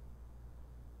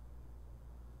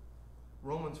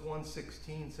 Romans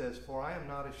 1:16 says, "For I am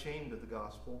not ashamed of the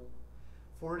gospel,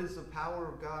 for it is the power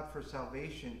of God for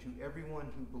salvation to everyone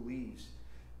who believes,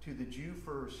 to the Jew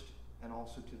first and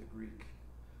also to the Greek."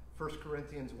 1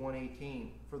 Corinthians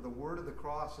 1:18, "For the word of the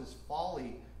cross is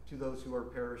folly to those who are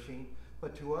perishing,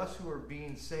 but to us who are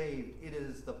being saved, it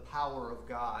is the power of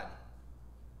God."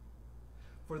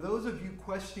 For those of you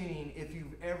questioning if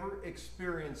you've ever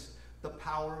experienced the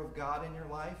power of God in your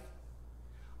life,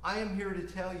 I am here to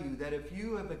tell you that if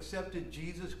you have accepted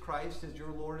Jesus Christ as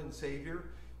your Lord and Savior,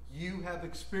 you have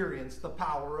experienced the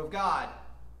power of God.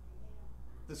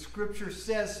 The scripture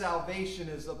says salvation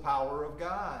is the power of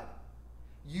God.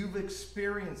 You've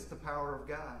experienced the power of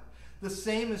God. The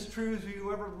same is true as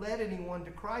you ever led anyone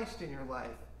to Christ in your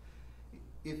life.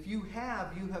 If you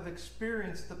have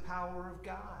experienced the power of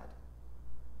God.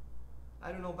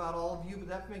 I don't know about all of you, but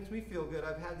that makes me feel good.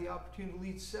 I've had the opportunity to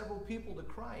lead several people to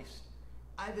Christ.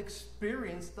 I've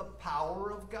experienced the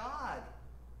power of God.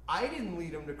 I didn't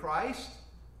lead them to Christ.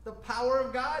 The power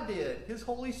of God did. His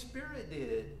Holy Spirit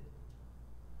did.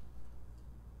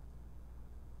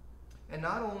 And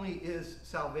not only is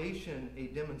salvation a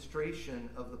demonstration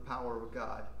of the power of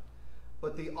God,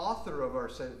 but the author of our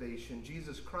salvation,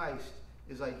 Jesus Christ,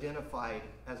 is identified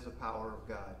as the power of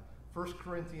God. 1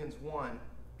 Corinthians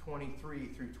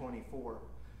 1:23 through 24.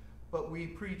 "But we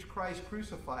preach Christ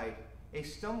crucified, a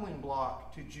stumbling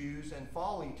block to Jews and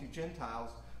folly to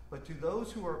Gentiles, but to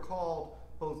those who are called,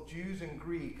 both Jews and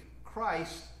Greek,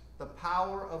 Christ, the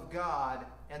power of God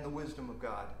and the wisdom of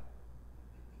God."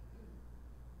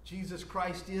 Jesus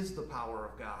Christ is the power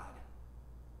of God.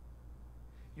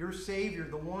 Your Savior,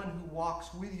 the one who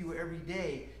walks with you every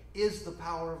day, is the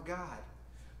power of God.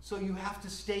 So you have to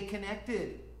stay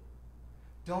connected.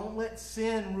 Don't let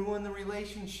sin ruin the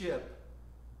relationship.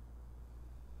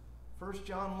 1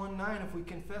 John 1:9, if we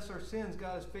confess our sins,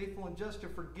 God is faithful and just to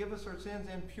forgive us our sins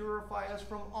and purify us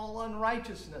from all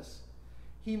unrighteousness.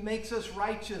 He makes us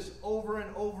righteous over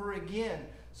and over again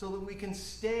so that we can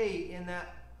stay in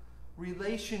that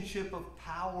relationship of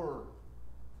power.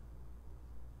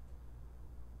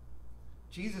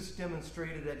 Jesus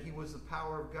demonstrated that he was the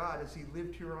power of God as he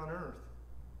lived here on earth.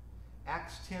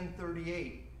 Acts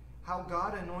 10:38, how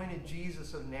God anointed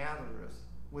Jesus of Nazareth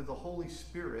with the Holy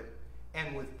Spirit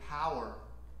and with power.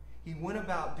 He went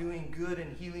about doing good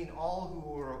and healing all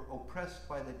who were oppressed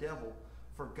by the devil,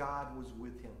 for God was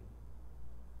with him.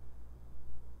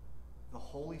 The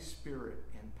Holy Spirit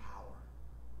and power.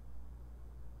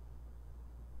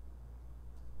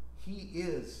 He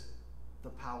is the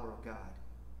power of God.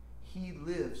 He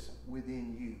lives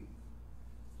within you.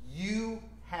 You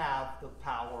have the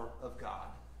power of God.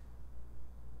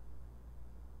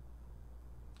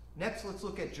 Next, let's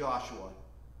look at Joshua.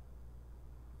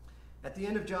 At the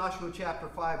end of Joshua chapter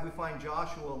 5, we find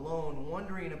Joshua alone,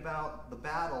 wondering about the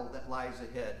battle that lies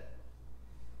ahead.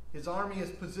 His army is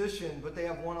positioned, but they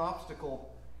have one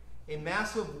obstacle: a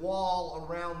massive wall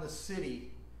around the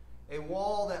city, a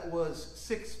wall that was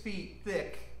 6 feet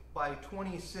thick by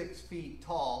 26 feet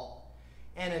tall,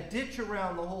 and a ditch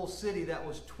around the whole city that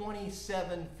was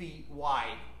 27 feet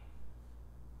wide.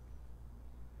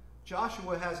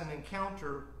 Joshua has an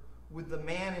encounter with the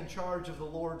man in charge of the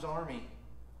Lord's army.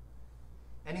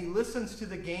 And he listens to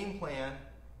the game plan,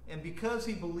 and because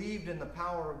he believed in the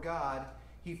power of God,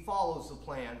 he follows the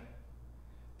plan.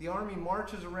 The army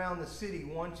marches around the city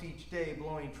once each day,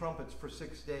 blowing trumpets for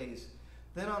 6 days.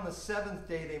 Then on the 7th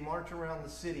day, they march around the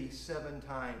city 7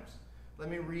 times. Let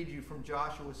me read you from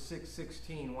Joshua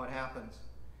 6:16 what happens.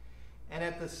 And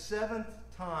at the 7th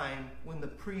time, when the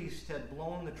priest had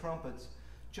blown the trumpets,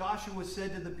 Joshua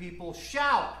said to the people,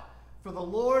 "Shout, for the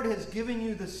Lord has given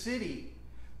you the city."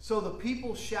 So the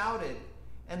people shouted,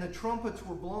 and the trumpets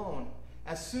were blown.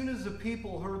 As soon as the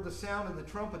people heard the sound of the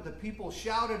trumpet, the people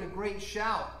shouted a great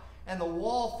shout, and the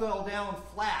wall fell down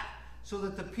flat, so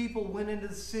that the people went into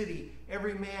the city,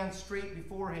 every man straight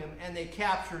before him, and they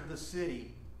captured the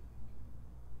city.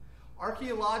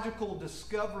 Archaeological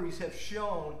discoveries have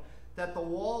shown that the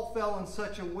wall fell in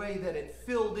such a way that it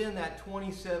filled in that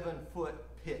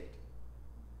 27-foot pit,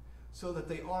 so that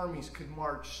the armies could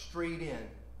march straight in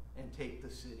and take the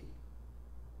city.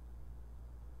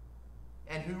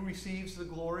 And who receives the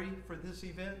glory for this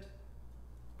event?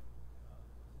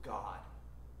 God.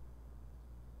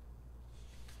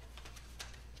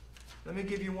 Let me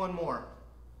give you one more.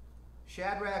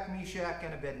 Shadrach, Meshach,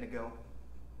 and Abednego.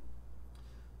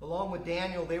 Along with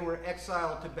Daniel, they were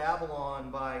exiled to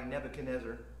Babylon by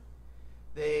Nebuchadnezzar.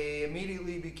 They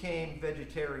immediately became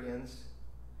vegetarians.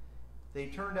 They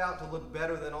turned out to look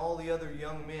better than all the other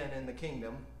young men in the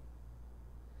kingdom.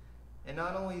 And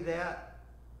not only that,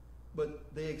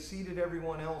 but they exceeded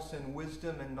everyone else in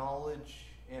wisdom and knowledge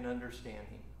and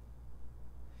understanding.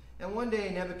 And one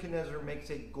day Nebuchadnezzar makes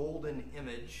a golden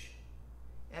image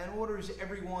and orders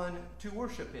everyone to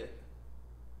worship it.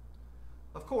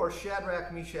 Of course,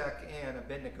 Shadrach, Meshach, and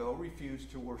Abednego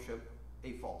refused to worship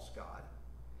a false god,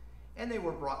 and they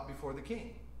were brought before the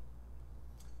king.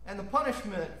 And the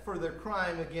punishment for their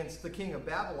crime against the king of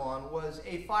Babylon was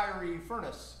a fiery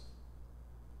furnace.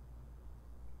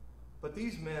 But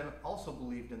these men also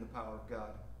believed in the power of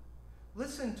God.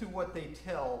 Listen to what they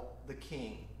tell the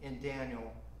king in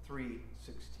Daniel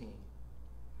 3:16.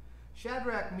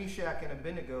 Shadrach, Meshach, and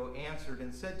Abednego answered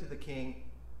and said to the king,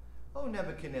 "O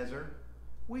Nebuchadnezzar,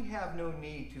 we have no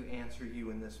need to answer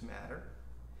you in this matter.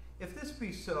 If this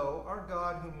be so, our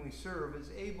God whom we serve is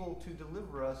able to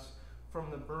deliver us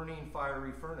from the burning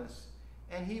fiery furnace,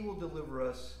 and he will deliver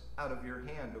us out of your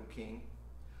hand, O king.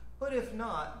 But if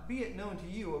not, be it known to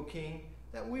you, O king,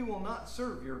 that we will not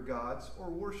serve your gods or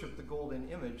worship the golden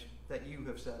image that you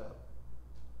have set up."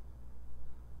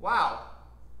 Wow,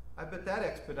 I bet that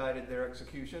expedited their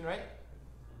execution, right?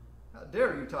 How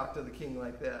dare you talk to the king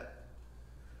like that?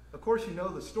 Of course, you know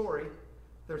the story.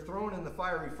 They're thrown in the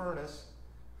fiery furnace,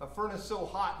 a furnace so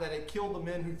hot that it killed the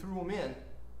men who threw them in.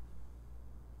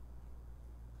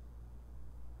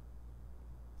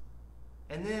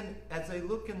 And then, as they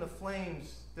look in the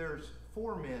flames, there's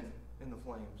 4 men in the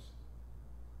flames.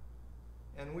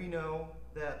 And we know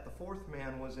that the 4th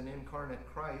man was an incarnate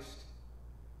Christ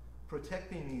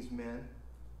protecting these men.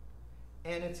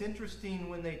 And it's interesting,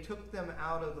 when they took them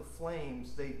out of the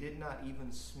flames, they did not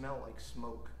even smell like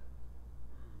smoke.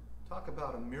 Talk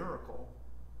about a miracle.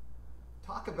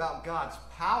 Talk about God's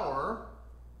power.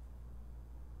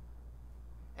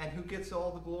 And who gets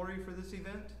all the glory for this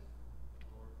event?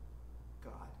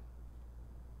 God.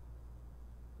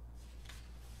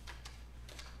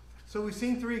 So we've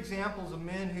seen 3 examples of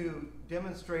men who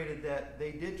demonstrated that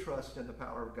they did trust in the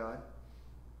power of God.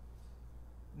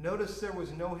 Notice there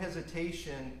was no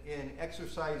hesitation in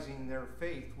exercising their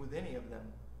faith with any of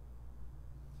them.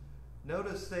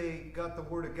 Notice they got the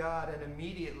Word of God and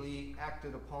immediately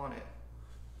acted upon it.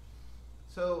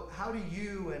 So how do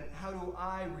you and how do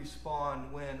I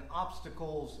respond when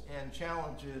obstacles and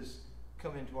challenges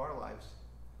come into our lives?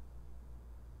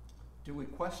 Do we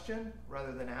question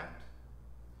rather than act?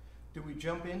 Do we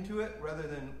jump into it rather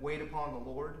than wait upon the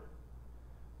Lord?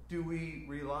 Do we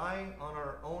rely on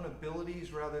our own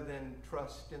abilities rather than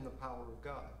trust in the power of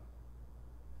God?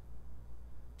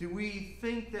 Do we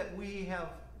think that we have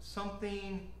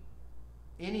something,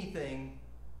 anything,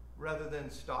 rather than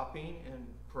stopping and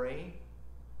praying?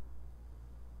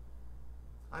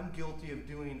 I'm guilty of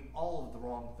doing all of the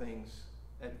wrong things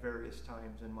at various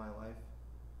times in my life.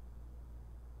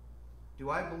 Do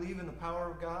I believe in the power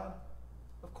of God?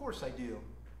 Of course I do.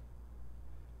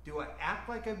 Do I act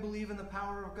like I believe in the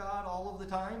power of God all of the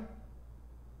time?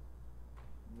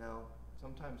 No.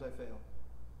 Sometimes I fail.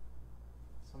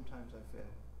 Sometimes I fail.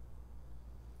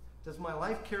 Does my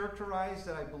life characterize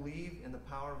that I believe in the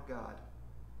power of God?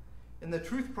 In the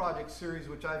Truth Project series,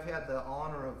 which I've had the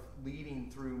honor of leading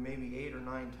through maybe 8 or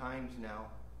 9 times now,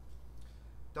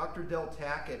 Dr. Del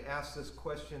Tackett asked this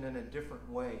question in a different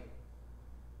way.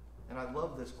 And I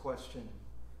love this question.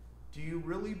 Do you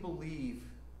really believe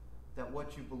that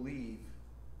what you believe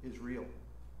is real?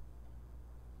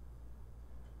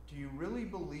 Do you really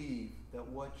believe that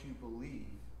what you believe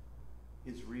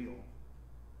is real?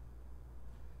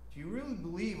 Do you really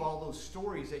believe all those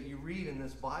stories that you read in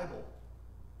this Bible?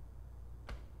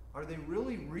 Are they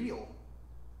really real?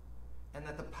 And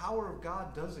that the power of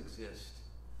God does exist?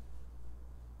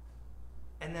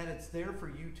 And that it's there for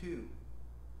you too?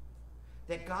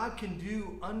 That God can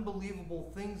do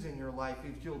unbelievable things in your life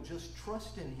if you'll just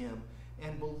trust in Him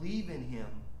and believe in Him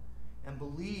and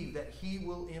believe that He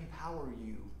will empower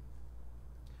you.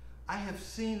 I have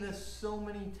seen this so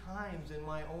many times in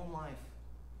my own life.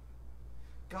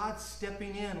 God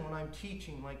stepping in when I'm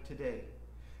teaching like today.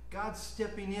 God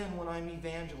stepping in when I'm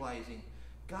evangelizing.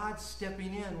 God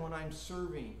stepping in when I'm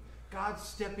serving. God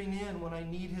stepping in when I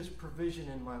need His provision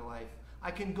in my life.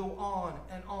 I can go on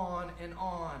and on and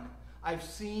on. I've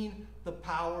seen the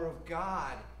power of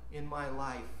God in my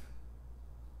life.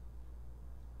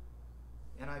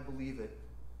 And I believe it.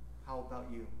 How about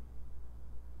you?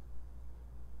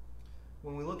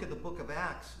 When we look at the book of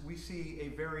Acts, we see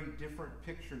a very different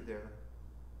picture there.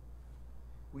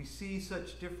 We see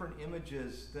such different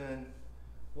images than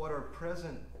what are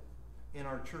present in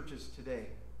our churches today.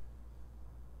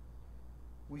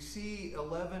 We see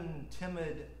 11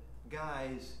 timid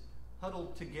guys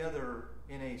huddled together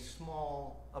in a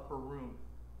small upper room.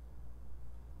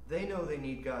 They know they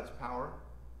need God's power.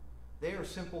 They are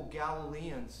simple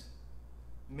Galileans,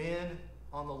 men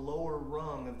on the lower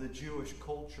rung of the Jewish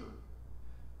culture,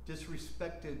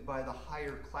 disrespected by the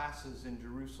higher classes in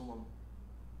Jerusalem.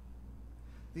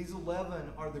 These 11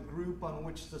 are the group on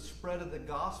which the spread of the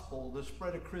gospel, the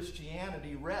spread of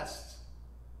Christianity rests.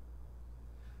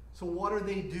 So what are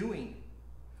they doing?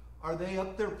 Are they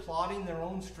up there plotting their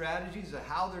own strategies of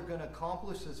how they're going to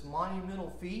accomplish this monumental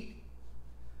feat?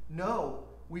 No,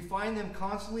 we find them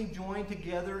constantly joined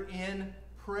together in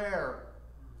prayer.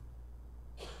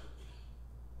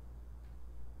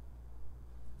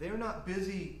 They're not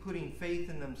busy putting faith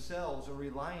in themselves or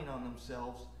relying on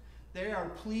themselves. They are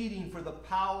pleading for the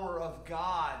power of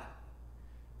God.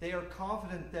 They are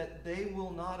confident that they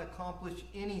will not accomplish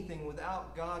anything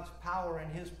without God's power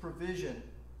and His provision.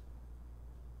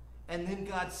 And then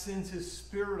God sends His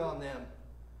Spirit on them.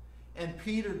 And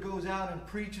Peter goes out and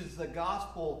preaches the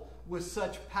gospel with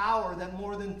such power that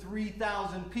more than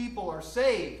 3,000 people are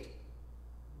saved.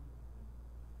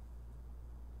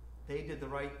 They did the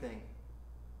right thing.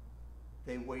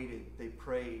 They waited, they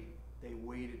prayed, they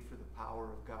waited for the power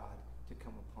of God to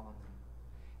come upon them.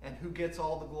 And who gets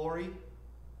all the glory?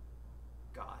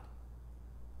 God.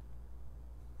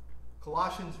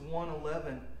 Colossians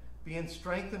 1:11, being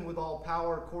strengthened with all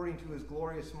power according to His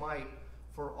glorious might,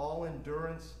 for all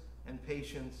endurance and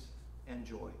patience and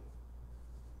joy.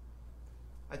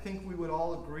 I think we would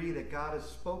all agree that God has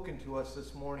spoken to us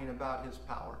this morning about His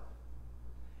power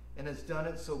and has done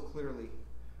it so clearly.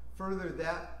 Further,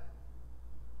 that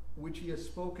which he has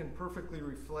spoken perfectly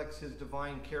reflects his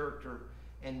divine character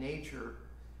and nature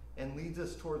and leads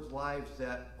us towards lives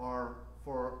that are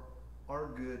for our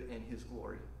good and his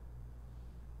glory.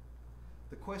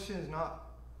 The question is not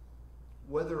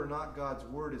whether or not God's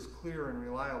word is clear and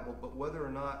reliable, but whether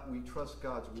or not we trust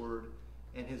God's word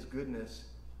and his goodness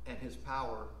and his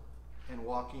power and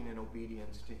walking in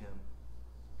obedience to him.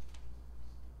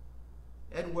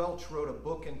 Ed Welch wrote a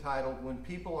book entitled When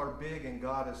People Are Big and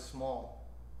God is Small.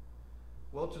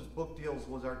 Welch's book deals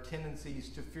with our tendencies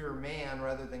to fear man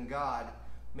rather than God,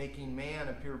 making man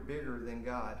appear bigger than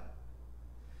God.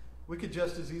 We could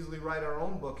just as easily write our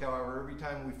own book, however, every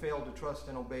time we fail to trust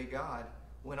and obey God,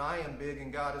 when I am big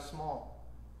and God is small.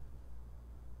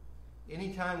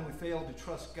 Anytime we fail to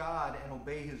trust God and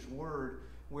obey his word,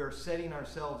 we are setting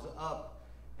ourselves up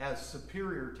as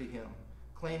superior to him,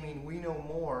 claiming we know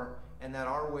more and that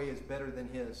our way is better than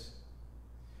his.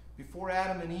 Before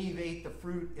Adam and Eve ate the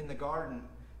fruit in the garden,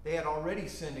 they had already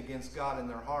sinned against God in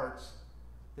their hearts.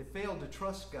 They failed to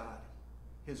trust God,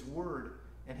 his word,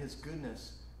 and his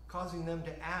goodness, causing them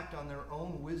to act on their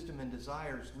own wisdom and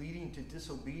desires, leading to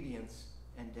disobedience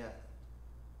and death.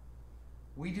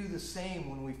 We do the same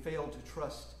when we fail to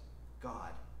trust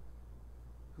God,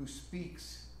 who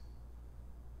speaks,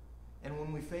 and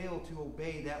when we fail to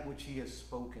obey that which he has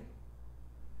spoken.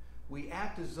 We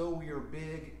act as though we are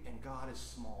big and God is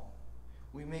small.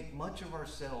 We make much of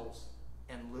ourselves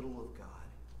and little of God.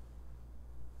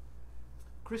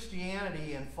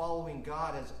 Christianity and following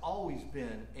God has always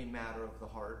been a matter of the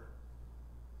heart.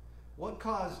 What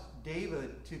caused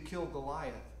David to kill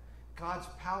Goliath? God's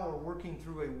power working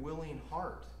through a willing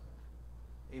heart.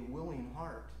 A willing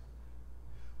heart.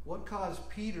 What caused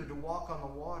Peter to walk on the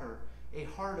water? A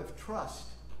heart of trust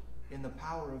in the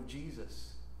power of Jesus.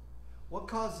 What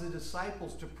caused the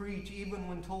disciples to preach even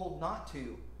when told not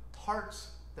to?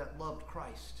 Hearts that loved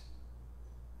Christ.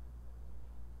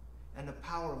 And the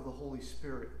power of the Holy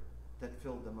Spirit that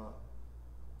filled them up.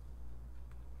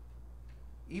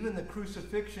 Even the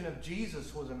crucifixion of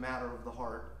Jesus was a matter of the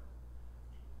heart.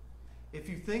 If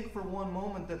you think for one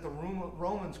moment that the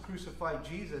Romans crucified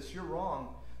Jesus, you're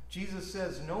wrong. Jesus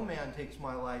says, "No man takes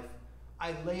my life.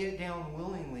 I lay it down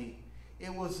willingly."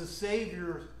 It was the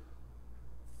Savior's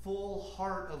full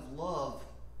heart of love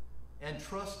and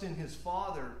trust in his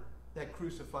Father that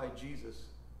crucified Jesus.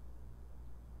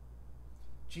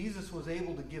 Jesus was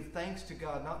able to give thanks to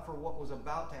God not for what was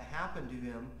about to happen to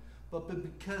him, but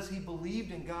because he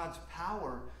believed in God's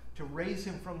power to raise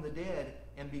him from the dead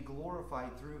and be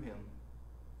glorified through him.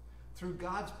 Through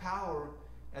God's power,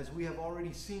 as we have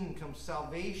already seen, comes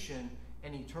salvation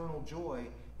and eternal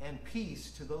joy and peace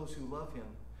to those who love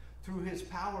him. Through his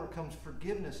power comes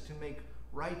forgiveness to make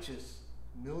righteous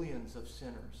millions of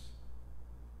sinners.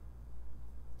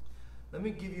 Let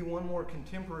me give you one more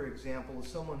contemporary example of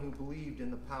someone who believed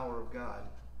in the power of God.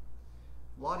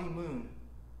 Lottie Moon.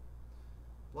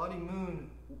 Lottie Moon,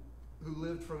 who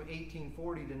lived from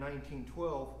 1840 to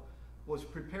 1912, was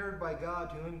prepared by God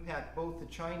to impact both the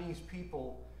Chinese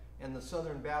people and the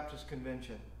Southern Baptist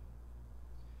Convention.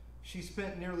 She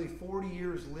spent nearly 40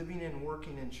 years living and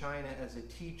working in China as a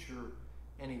teacher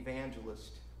and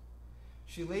evangelist.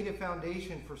 She laid a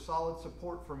foundation for solid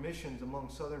support for missions among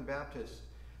Southern Baptists.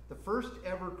 The first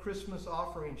ever Christmas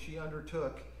offering she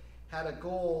undertook had a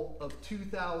goal of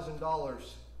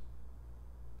 $2,000.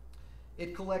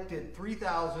 It collected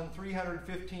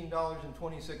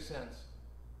 $3,315.26.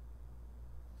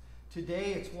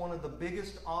 Today, it's one of the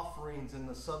biggest offerings in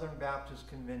the Southern Baptist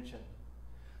Convention.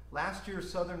 Last year's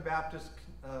Southern Baptist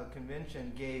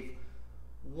Convention gave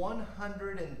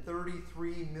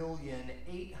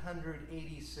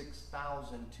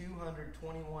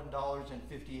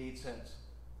 $133,886,221.58.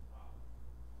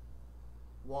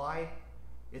 Why?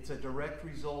 It's a direct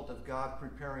result of God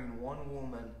preparing one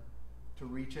woman to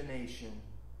reach a nation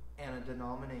and a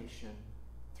denomination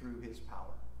through his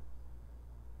power.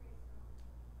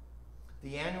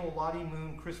 The annual Lottie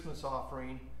Moon Christmas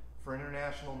offering for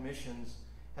international missions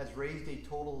has raised a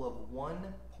total of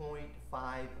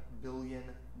 $1.5 billion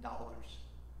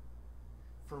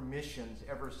for missions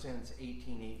ever since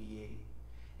 1888.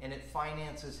 And it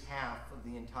finances half of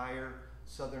the entire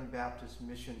Southern Baptist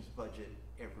missions budget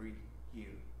every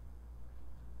year.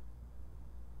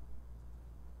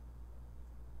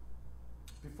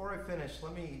 Before I finish,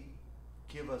 let me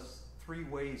give us 3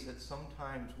 ways that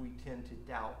sometimes we tend to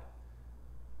doubt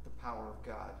the power of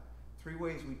God. 3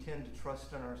 ways we tend to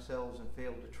trust in ourselves and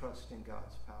fail to trust in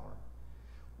God's power.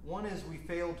 One is we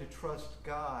fail to trust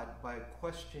God by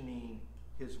questioning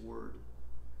his word.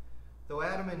 Though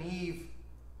Adam and Eve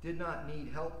did not need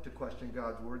help to question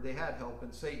God's word, they had help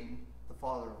in Satan, the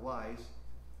father of lies.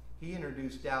 He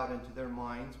introduced doubt into their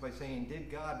minds by saying,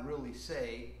 did God really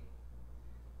say?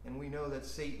 And we know that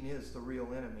Satan is the real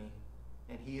enemy,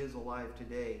 and he is alive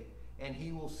today. And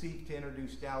he will seek to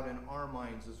introduce doubt in our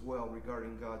minds as well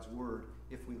regarding God's word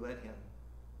if we let him.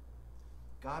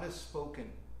 God has spoken.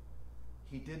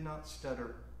 He did not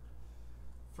stutter.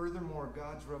 Furthermore,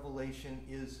 God's revelation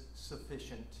is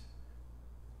sufficient.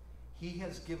 He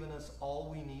has given us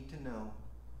all we need to know.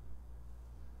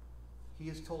 He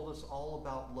has told us all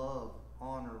about love,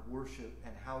 honor, worship,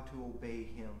 and how to obey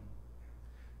him.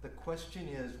 The question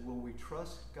is, will we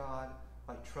trust God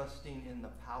by trusting in the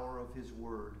power of his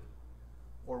word,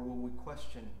 or will we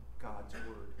question God's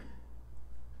word,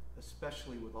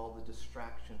 especially with all the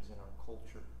distractions in our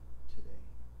culture today?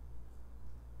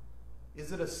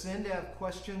 Is it a sin to have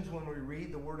questions when we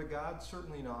read the Word of God?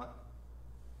 Certainly not.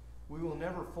 We will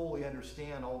never fully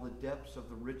understand all the depths of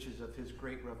the riches of his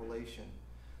great revelation.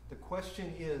 The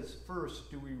question is,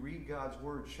 first, do we read God's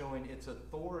Word showing its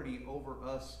authority over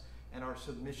us and our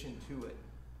submission to it?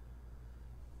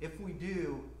 If we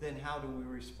do, then how do we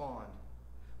respond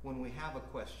when we have a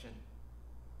question?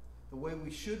 The way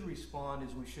we should respond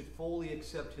is we should fully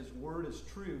accept his word as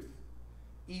truth,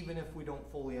 even if we don't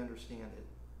fully understand it.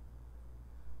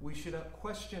 We should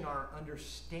question our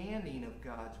understanding of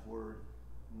God's word,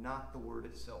 not the word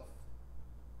itself.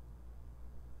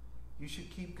 You should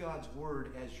keep God's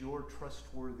word as your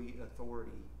trustworthy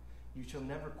authority. You shall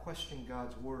never question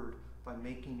God's word by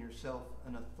making yourself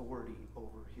an authority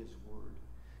over his word.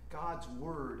 God's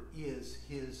word is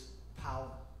his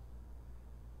power.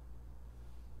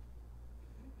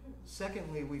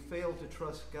 Secondly, we fail to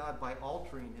trust God by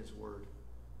altering his word.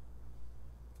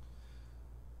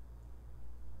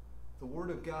 The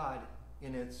word of God,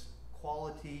 in its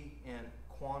quality and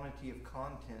quantity of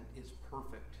content, is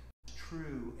perfect,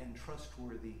 true, and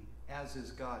trustworthy, as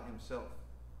is God himself.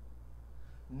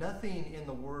 Nothing in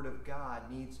the word of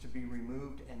God needs to be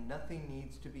removed, and nothing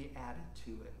needs to be added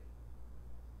to it.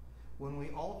 When we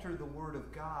alter the word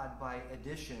of God by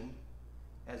addition,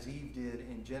 as Eve did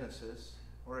in Genesis,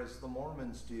 or as the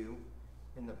Mormons do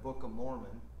in the Book of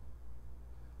Mormon,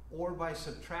 or by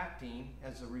subtracting,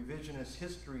 as the revisionist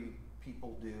history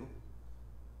people do,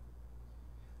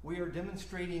 we are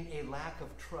demonstrating a lack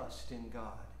of trust in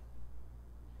God.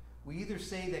 We either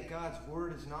say that God's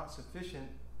word is not sufficient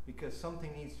because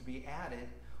something needs to be added,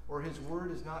 or his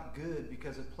word is not good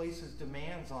because it places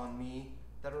demands on me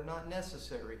that are not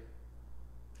necessary.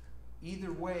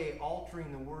 Either way,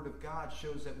 altering the word of God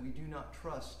shows that we do not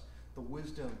trust the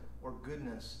wisdom or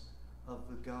goodness of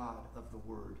the God of the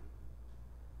word.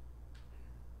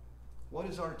 What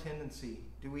is our tendency?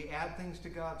 Do we add things to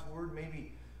God's word?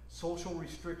 Maybe social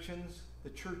restrictions. The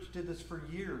church did this for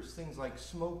years. Things like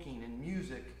smoking and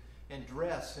music and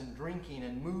dress and drinking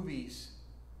and movies.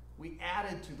 We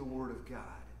added to the word of God.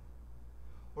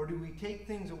 Or do we take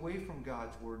things away from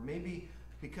God's word? Maybe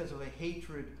because of a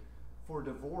hatred for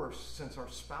divorce since our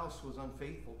spouse was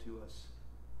unfaithful to us.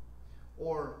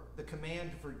 Or the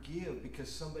command to forgive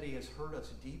because somebody has hurt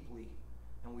us deeply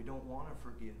and we don't want to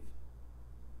forgive.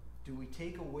 Do we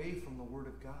take away from the word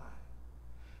of God?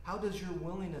 How does your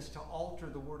willingness to alter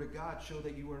the word of God show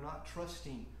that you are not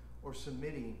trusting or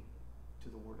submitting to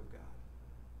the word of God?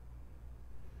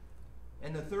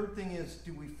 And the third thing is,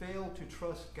 do we fail to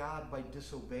trust God by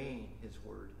disobeying his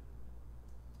word?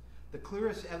 The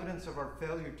clearest evidence of our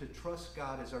failure to trust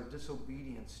God is our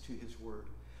disobedience to his word.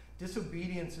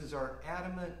 Disobedience is our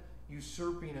adamant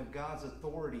usurping of God's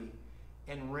authority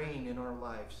and reign in our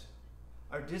lives.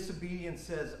 Our disobedience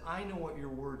says, I know what your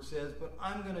word says, but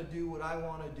I'm going to do what I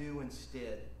want to do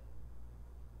instead.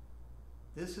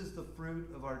 This is the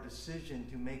fruit of our decision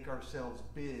to make ourselves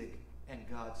big and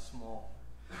God small,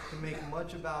 to make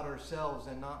much about ourselves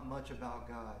and not much about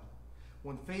God.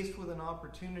 When faced with an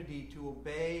opportunity to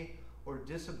obey or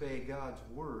disobey God's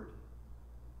word,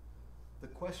 the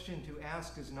question to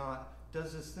ask is not,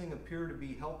 does this thing appear to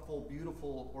be helpful,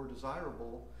 beautiful, or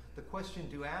desirable? The question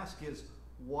to ask is,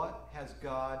 what has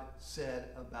God said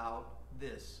about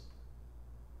this?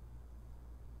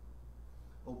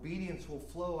 Obedience will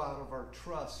flow out of our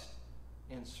trust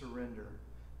and surrender.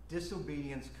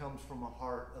 Disobedience comes from a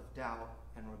heart of doubt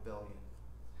and rebellion.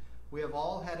 We have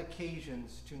all had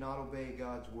occasions to not obey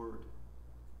God's word.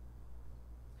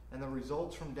 And the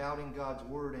results from doubting God's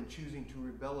word and choosing to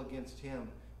rebel against him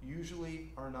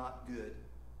usually are not good.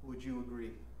 Would you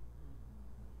agree?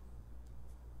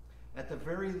 At the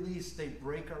very least, they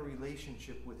break our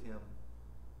relationship with him.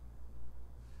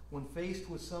 When faced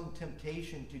with some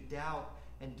temptation to doubt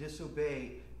and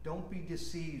disobey, don't be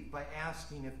deceived by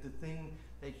asking if the thing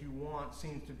that you want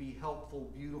seems to be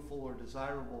helpful, beautiful, or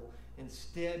desirable.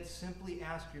 Instead, simply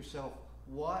ask yourself,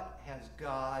 what has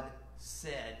God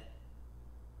said?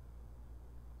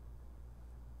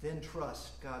 Then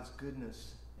trust God's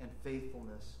goodness and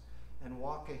faithfulness and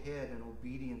walk ahead in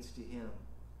obedience to Him.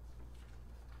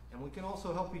 And we can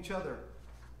also help each other.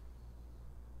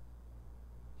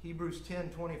 Hebrews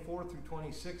 10:24 through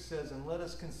 26 says, "And let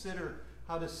us consider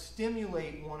how to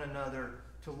stimulate one another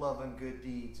to love and good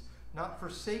deeds, not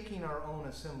forsaking our own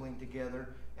assembling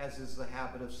together, as is the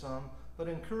habit of some, but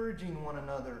encouraging one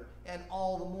another, and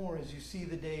all the more as you see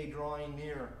the day drawing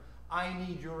near." I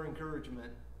need your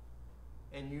encouragement,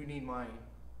 and you need mine.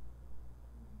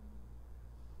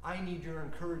 I need your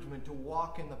encouragement to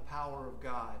walk in the power of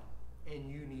God, and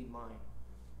you need mine.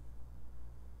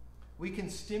 We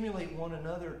can stimulate one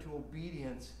another to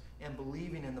obedience and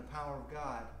believing in the power of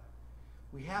God.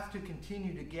 We have to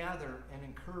continue to gather and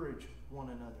encourage one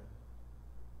another.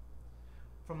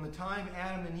 From the time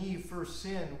Adam and Eve first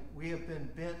sinned, we have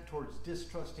been bent towards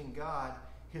distrusting God,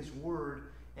 His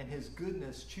Word, and His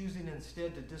goodness, choosing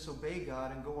instead to disobey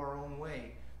God and go our own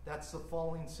way. That's the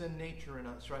falling sin nature in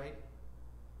us, right?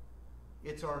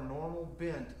 It's our normal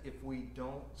bent if we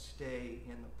don't stay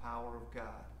in the power of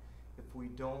God, if we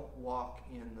don't walk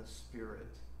in the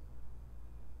Spirit.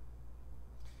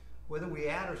 Whether we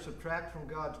add or subtract from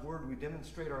God's Word, we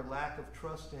demonstrate our lack of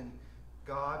trust in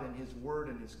God and His Word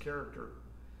and His character.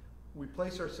 We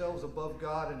place ourselves above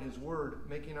God and His Word,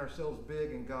 making ourselves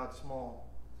big and God small.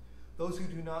 Those who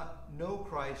do not know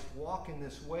Christ walk in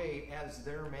this way as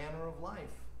their manner of life.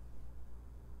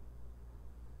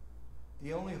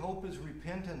 The only hope is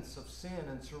repentance of sin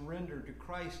and surrender to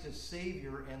Christ as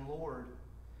Savior and Lord.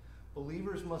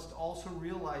 Believers must also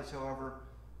realize, however,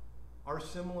 our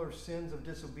similar sins of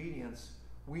disobedience.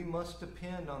 We must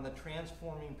depend on the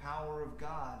transforming power of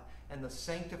God and the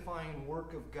sanctifying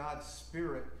work of God's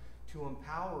Spirit to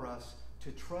empower us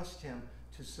to trust Him,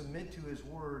 to submit to His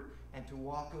Word, and to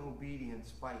walk in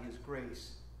obedience by His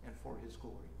grace and for His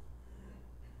glory.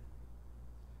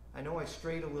 I know I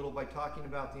strayed a little by talking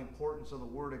about the importance of the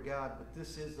Word of God, but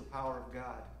this is the power of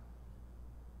God.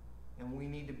 And we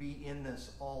need to be in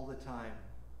this all the time.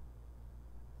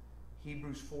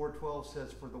 Hebrews 4:12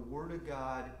 says, "For the Word of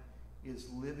God is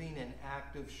living and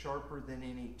active, sharper than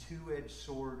any two-edged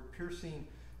sword, piercing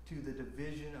to the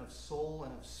division of soul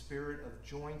and of spirit, of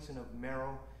joints and of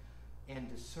marrow, and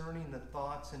discerning the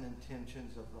thoughts and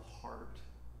intentions of the heart."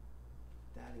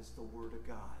 That is the Word of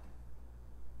God.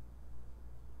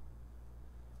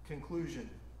 Conclusion.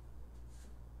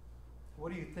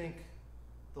 What do you think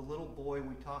the little boy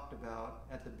we talked about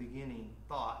at the beginning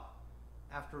thought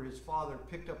after his father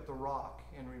picked up the rock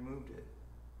and removed it?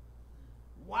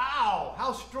 Wow,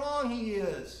 how strong he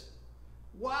is.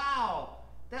 Wow,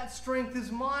 that strength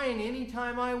is mine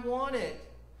anytime I want it.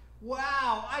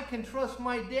 Wow, I can trust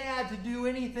my dad to do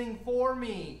anything for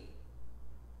me.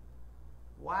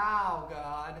 Wow,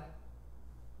 God,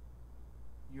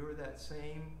 you're that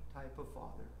same type of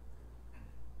Father.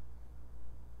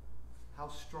 How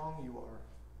strong you are.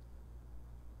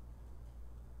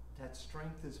 That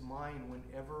strength is mine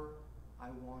whenever I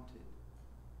want it.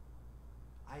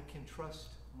 I can trust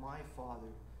my Father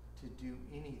to do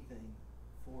anything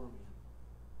for me.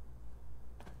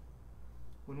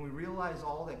 When we realize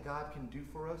all that God can do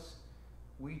for us,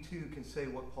 we too can say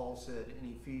what Paul said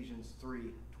in Ephesians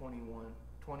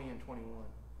 3:20 and 21.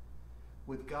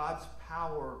 With God's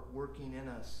power working in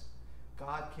us,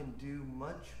 God can do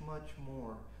much, much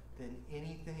more than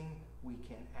anything we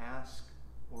can ask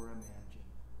or imagine.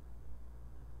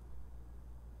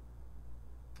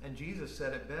 And Jesus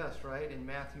said it best, right? In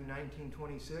Matthew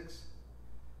 19:26,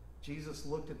 Jesus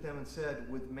looked at them and said,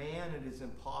 "With man it is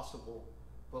impossible,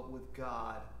 but with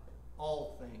God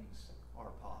all things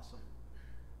are possible."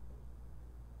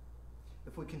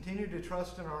 If we continue to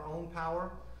trust in our own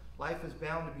power, life is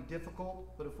bound to be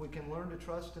difficult, but if we can learn to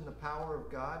trust in the power of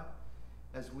God,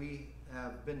 as we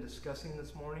have been discussing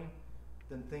this morning,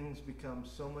 then things become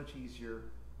so much easier.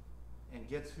 And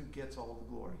guess who gets all the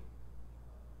glory?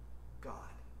 God.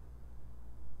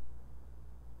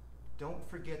 Don't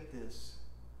forget this.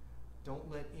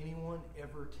 Don't let anyone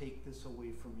ever take this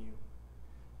away from you.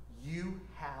 You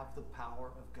have the power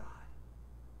of God.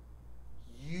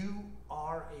 You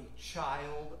are a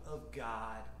child of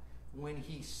God. When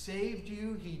He saved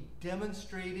you, He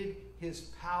demonstrated His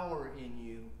power in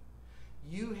you.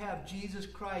 You have Jesus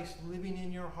Christ living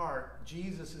in your heart.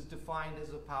 Jesus is defined as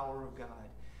the power of God.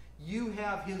 You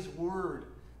have His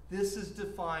Word. This is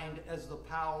defined as the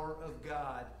power of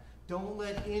God. Don't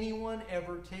let anyone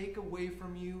ever take away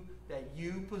from you that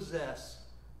you possess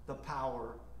the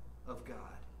power of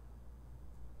God.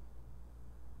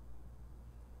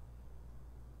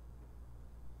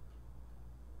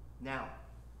 Now,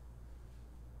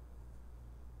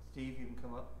 Steve, you can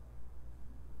come up.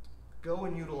 Go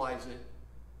and utilize it.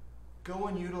 Go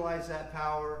and utilize that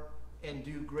power and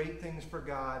do great things for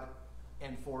God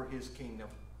and for His kingdom.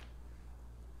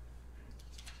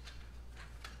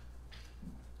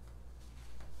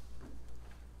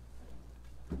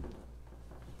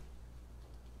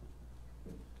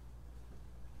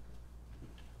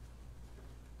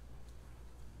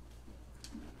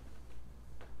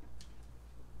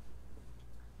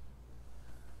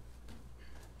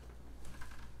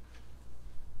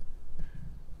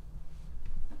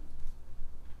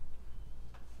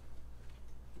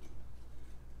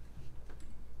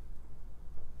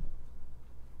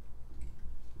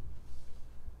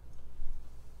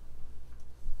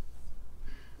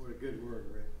 What a good word,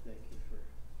 Rick. Thank you for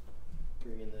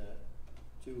bringing that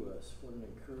to us. What an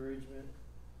encouragement.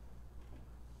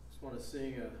 Just want to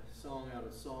sing a song out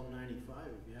of Psalm 95.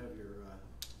 If you have your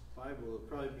Bible, it'll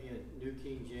probably be a New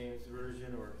King James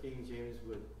Version, or King James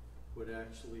would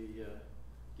actually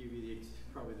give you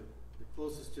probably the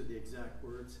closest to the exact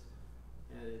words.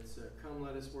 And it's Come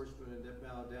Let Us Worship and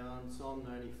Bow Down, Psalm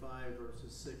 95,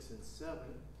 verses 6 and 7.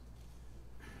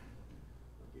 I'll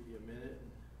give you a minute.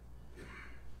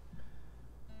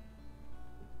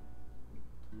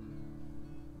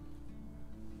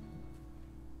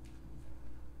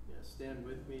 Yeah, stand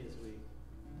with me as we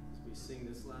sing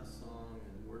this last song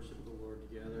and worship the Lord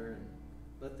together, and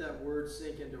let that word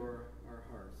sink into our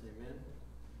hearts. Amen.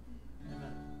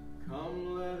 Amen.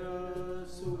 Come, let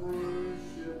us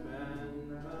worship and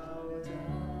bow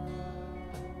down.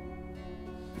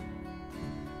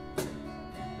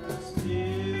 Let's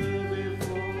kneel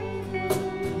before the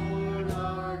Lord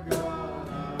our God,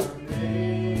 our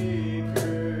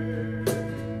Maker.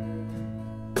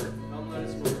 Come, let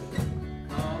us worship.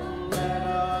 Come, let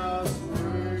us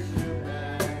worship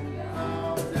and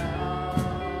bow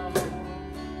down.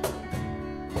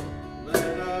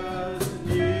 Let us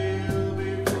kneel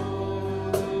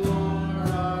before the Lord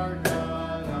our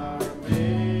God, our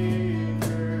Maker.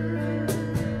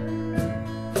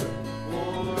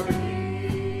 For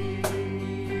He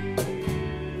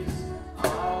is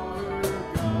our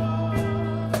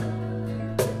God,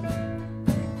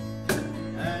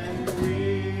 and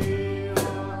we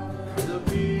are the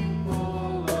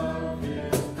people of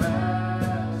His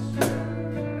pasture,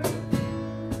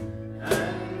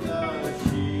 and the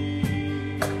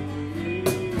sheep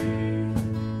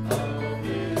of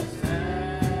His hand,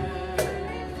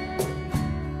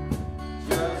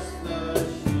 just the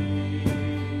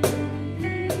sheep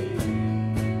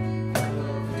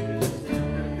of His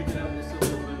hand. Pick it up just a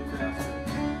little bit faster.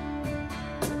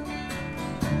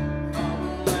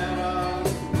 Come, let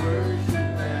us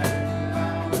worship and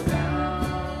bow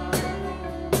down.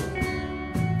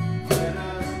 Let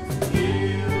us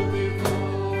kneel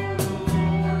before the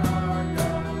Lord our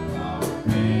God, our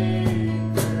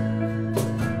Maker.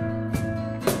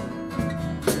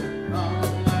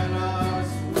 Come, let us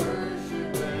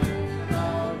worship and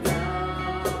bow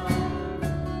down.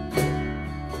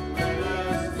 Let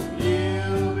us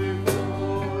kneel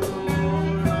before the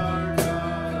Lord our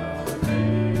God, our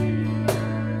Maker.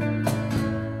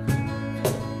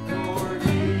 For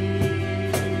He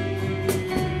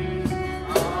is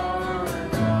our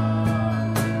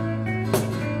God,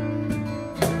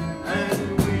 and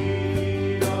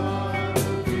we are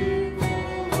the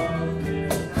people of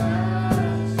His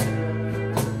pasture,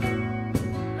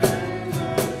 and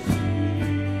the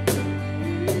sheep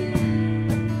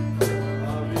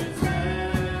of His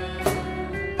hand,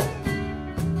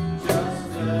 just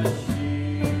the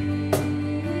sheep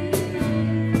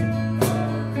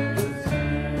of His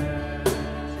hand.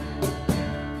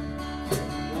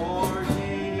 For He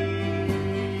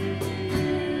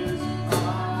is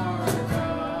our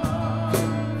God,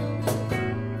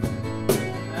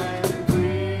 and we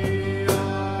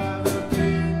are the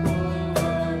people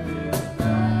of His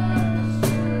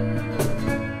pasture,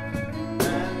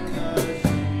 and the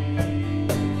sheep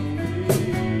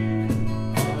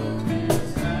of His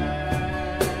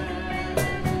hand,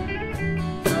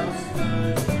 just the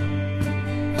sheep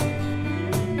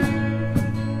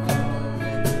of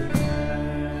His hand.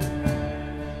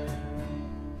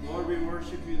 Lord, we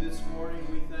worship you this morning.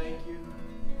 We thank you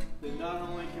that not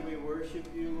only can we worship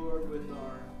you, Lord, with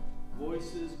our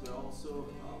voices, but also,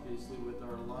 obviously, with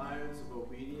our lives of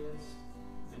obedience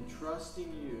and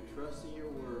trusting you, trusting your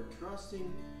word,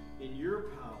 trusting in your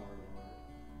power, Lord.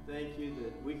 Thank you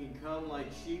that we can come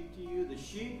like sheep to you. The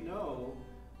sheep know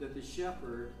that the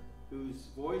shepherd, whose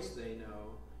voice they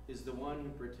know, is the one who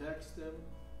protects them,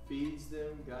 feeds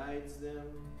them, guides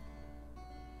them,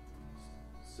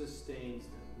 sustains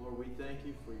them. Lord, we thank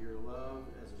you for your love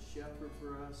as a shepherd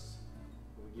for us.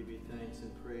 We give you thanks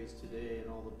and praise today, and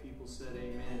all the people said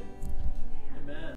amen. Amen.